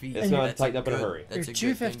good feat. It's going to tighten up in a hurry. Your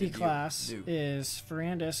 250 class is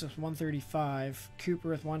Ferrandis with 135, Cooper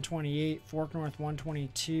with 128, Forkner with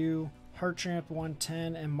 122, Hartramp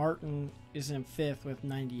 110, and Martin is in 5th with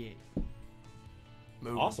 98.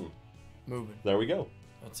 Awesome. Moving. There we go.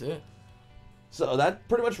 That's it. So that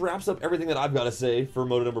pretty much wraps up everything that I've got to say for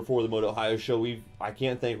Moto number 4 of the MotOHIO show. I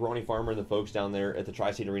can't thank Ronnie Farmer and the folks down there at the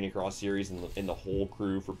Tri-State Arena Cross Series and the whole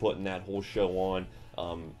crew for putting that whole show on.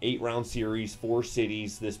 8-round series, 4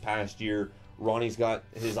 cities this past year. Ronnie's got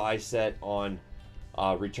his eyes set on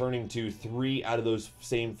returning to 3 out of those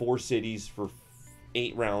same 4 cities for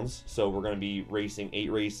 8 rounds. So we're going to be racing 8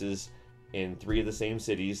 races in 3 of the same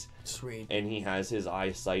cities. Sweet. And he has his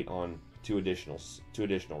eyesight on 2 additional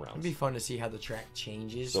rounds. It'd be fun to see how the track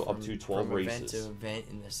changes. So up to 12 from races. event to event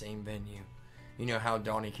in the same venue. You know how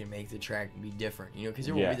Donnie can make the track be different. because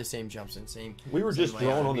it won't be the same jumps and same. We were just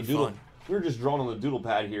drawing on the doodle. Fun. We were just drawing on the doodle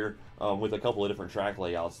pad here with a couple of different track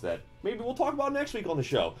layouts that maybe we'll talk about next week on the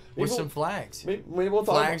show. Maybe With some flags. Maybe we'll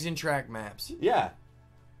talk flags and track maps. Yeah.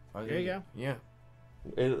 There you go. Yeah.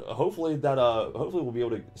 And hopefully we'll be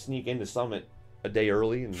able to sneak into Summit a day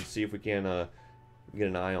early and see if we can get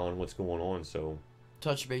an eye on what's going on. So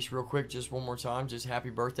touch base real quick, just one more time. Just happy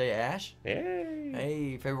birthday, Ash.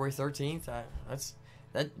 Hey, February 13th.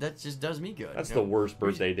 That just does me good. That's the worst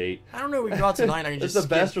birthday date. I don't know. We go out tonight. I can just the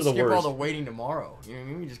best or the skip worst? all the waiting tomorrow. You know what I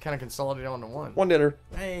mean? We just kind of consolidate onto one. One dinner.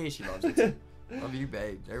 Hey, she loves it. Love you,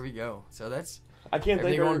 babe. There we go. So that's. I can't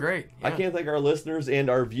thank great. Yeah. I can't thank our listeners and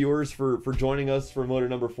our viewers for joining us for Moto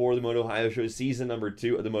number 4 of the MotOHIO show, season number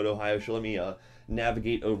 2 of the MotOHIO show. Let me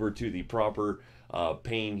navigate over to the proper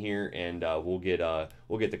pane here, and we'll get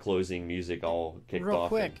the closing music all kicked off. Real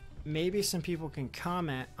quick, maybe some people can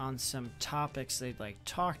comment on some topics they'd like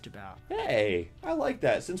talked about. Hey, I like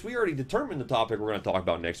that. Since we already determined the topic we're going to talk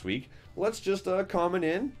about next week, let's just comment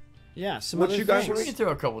in. Yeah, some what other you guys things. We can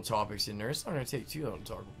throw a couple topics in there. It's not going to take too long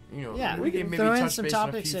to talk. Yeah, we can maybe throw in touch some base on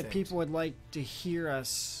a topics few that things. people would like to hear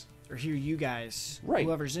us or hear you guys, right,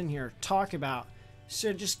 whoever's in here, talk about. So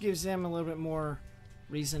it just gives them a little bit more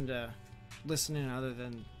reason to listen in, other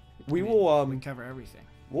than we cover everything.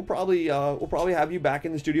 We'll probably have you back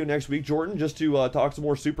in the studio next week, Jordan, just to talk some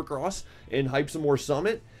more Supercross and hype some more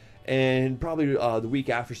Summit. And probably the week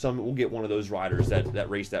after Summit, we'll get one of those riders that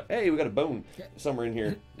race that. Hey, we got a bone somewhere in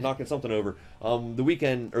here, knocking something over. The week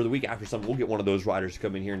after Summit, we'll get one of those riders to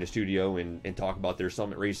come in here in the studio and talk about their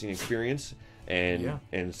Summit racing experience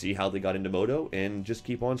and see how they got into moto and just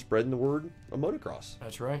keep on spreading the word of motocross.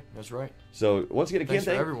 That's right. That's right. So once again, I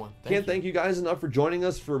can't thank you guys enough for joining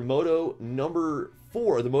us for Moto number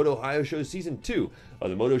 4 of the MotOHIO Show Season 2 of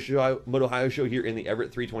the MotOHIO Show here in the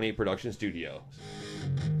Everett 328 production studio.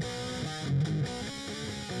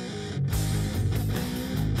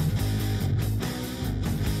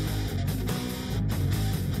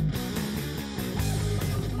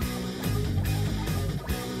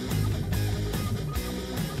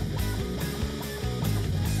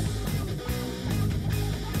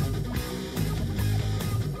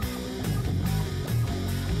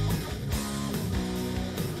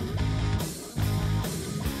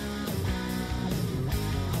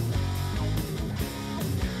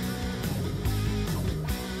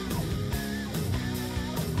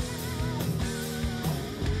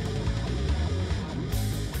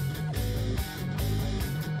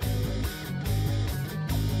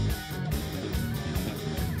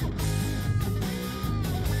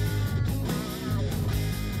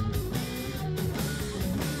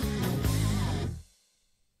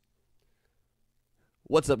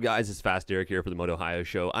 What's up, guys? It's Fast Derek here for the MotOHIO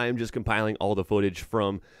Show. I am just compiling all the footage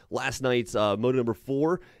from last night's Moto number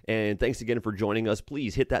 4, and thanks again for joining us.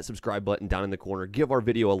 Please hit that subscribe button down in the corner. Give our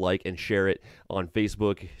video a like and share it on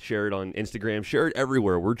Facebook, share it on Instagram, share it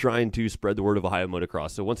everywhere. We're trying to spread the word of Ohio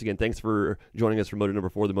motocross. So once again, thanks for joining us for Moto number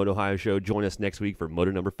 4 of the MotOHIO Show. Join us next week for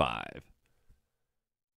Moto number 5.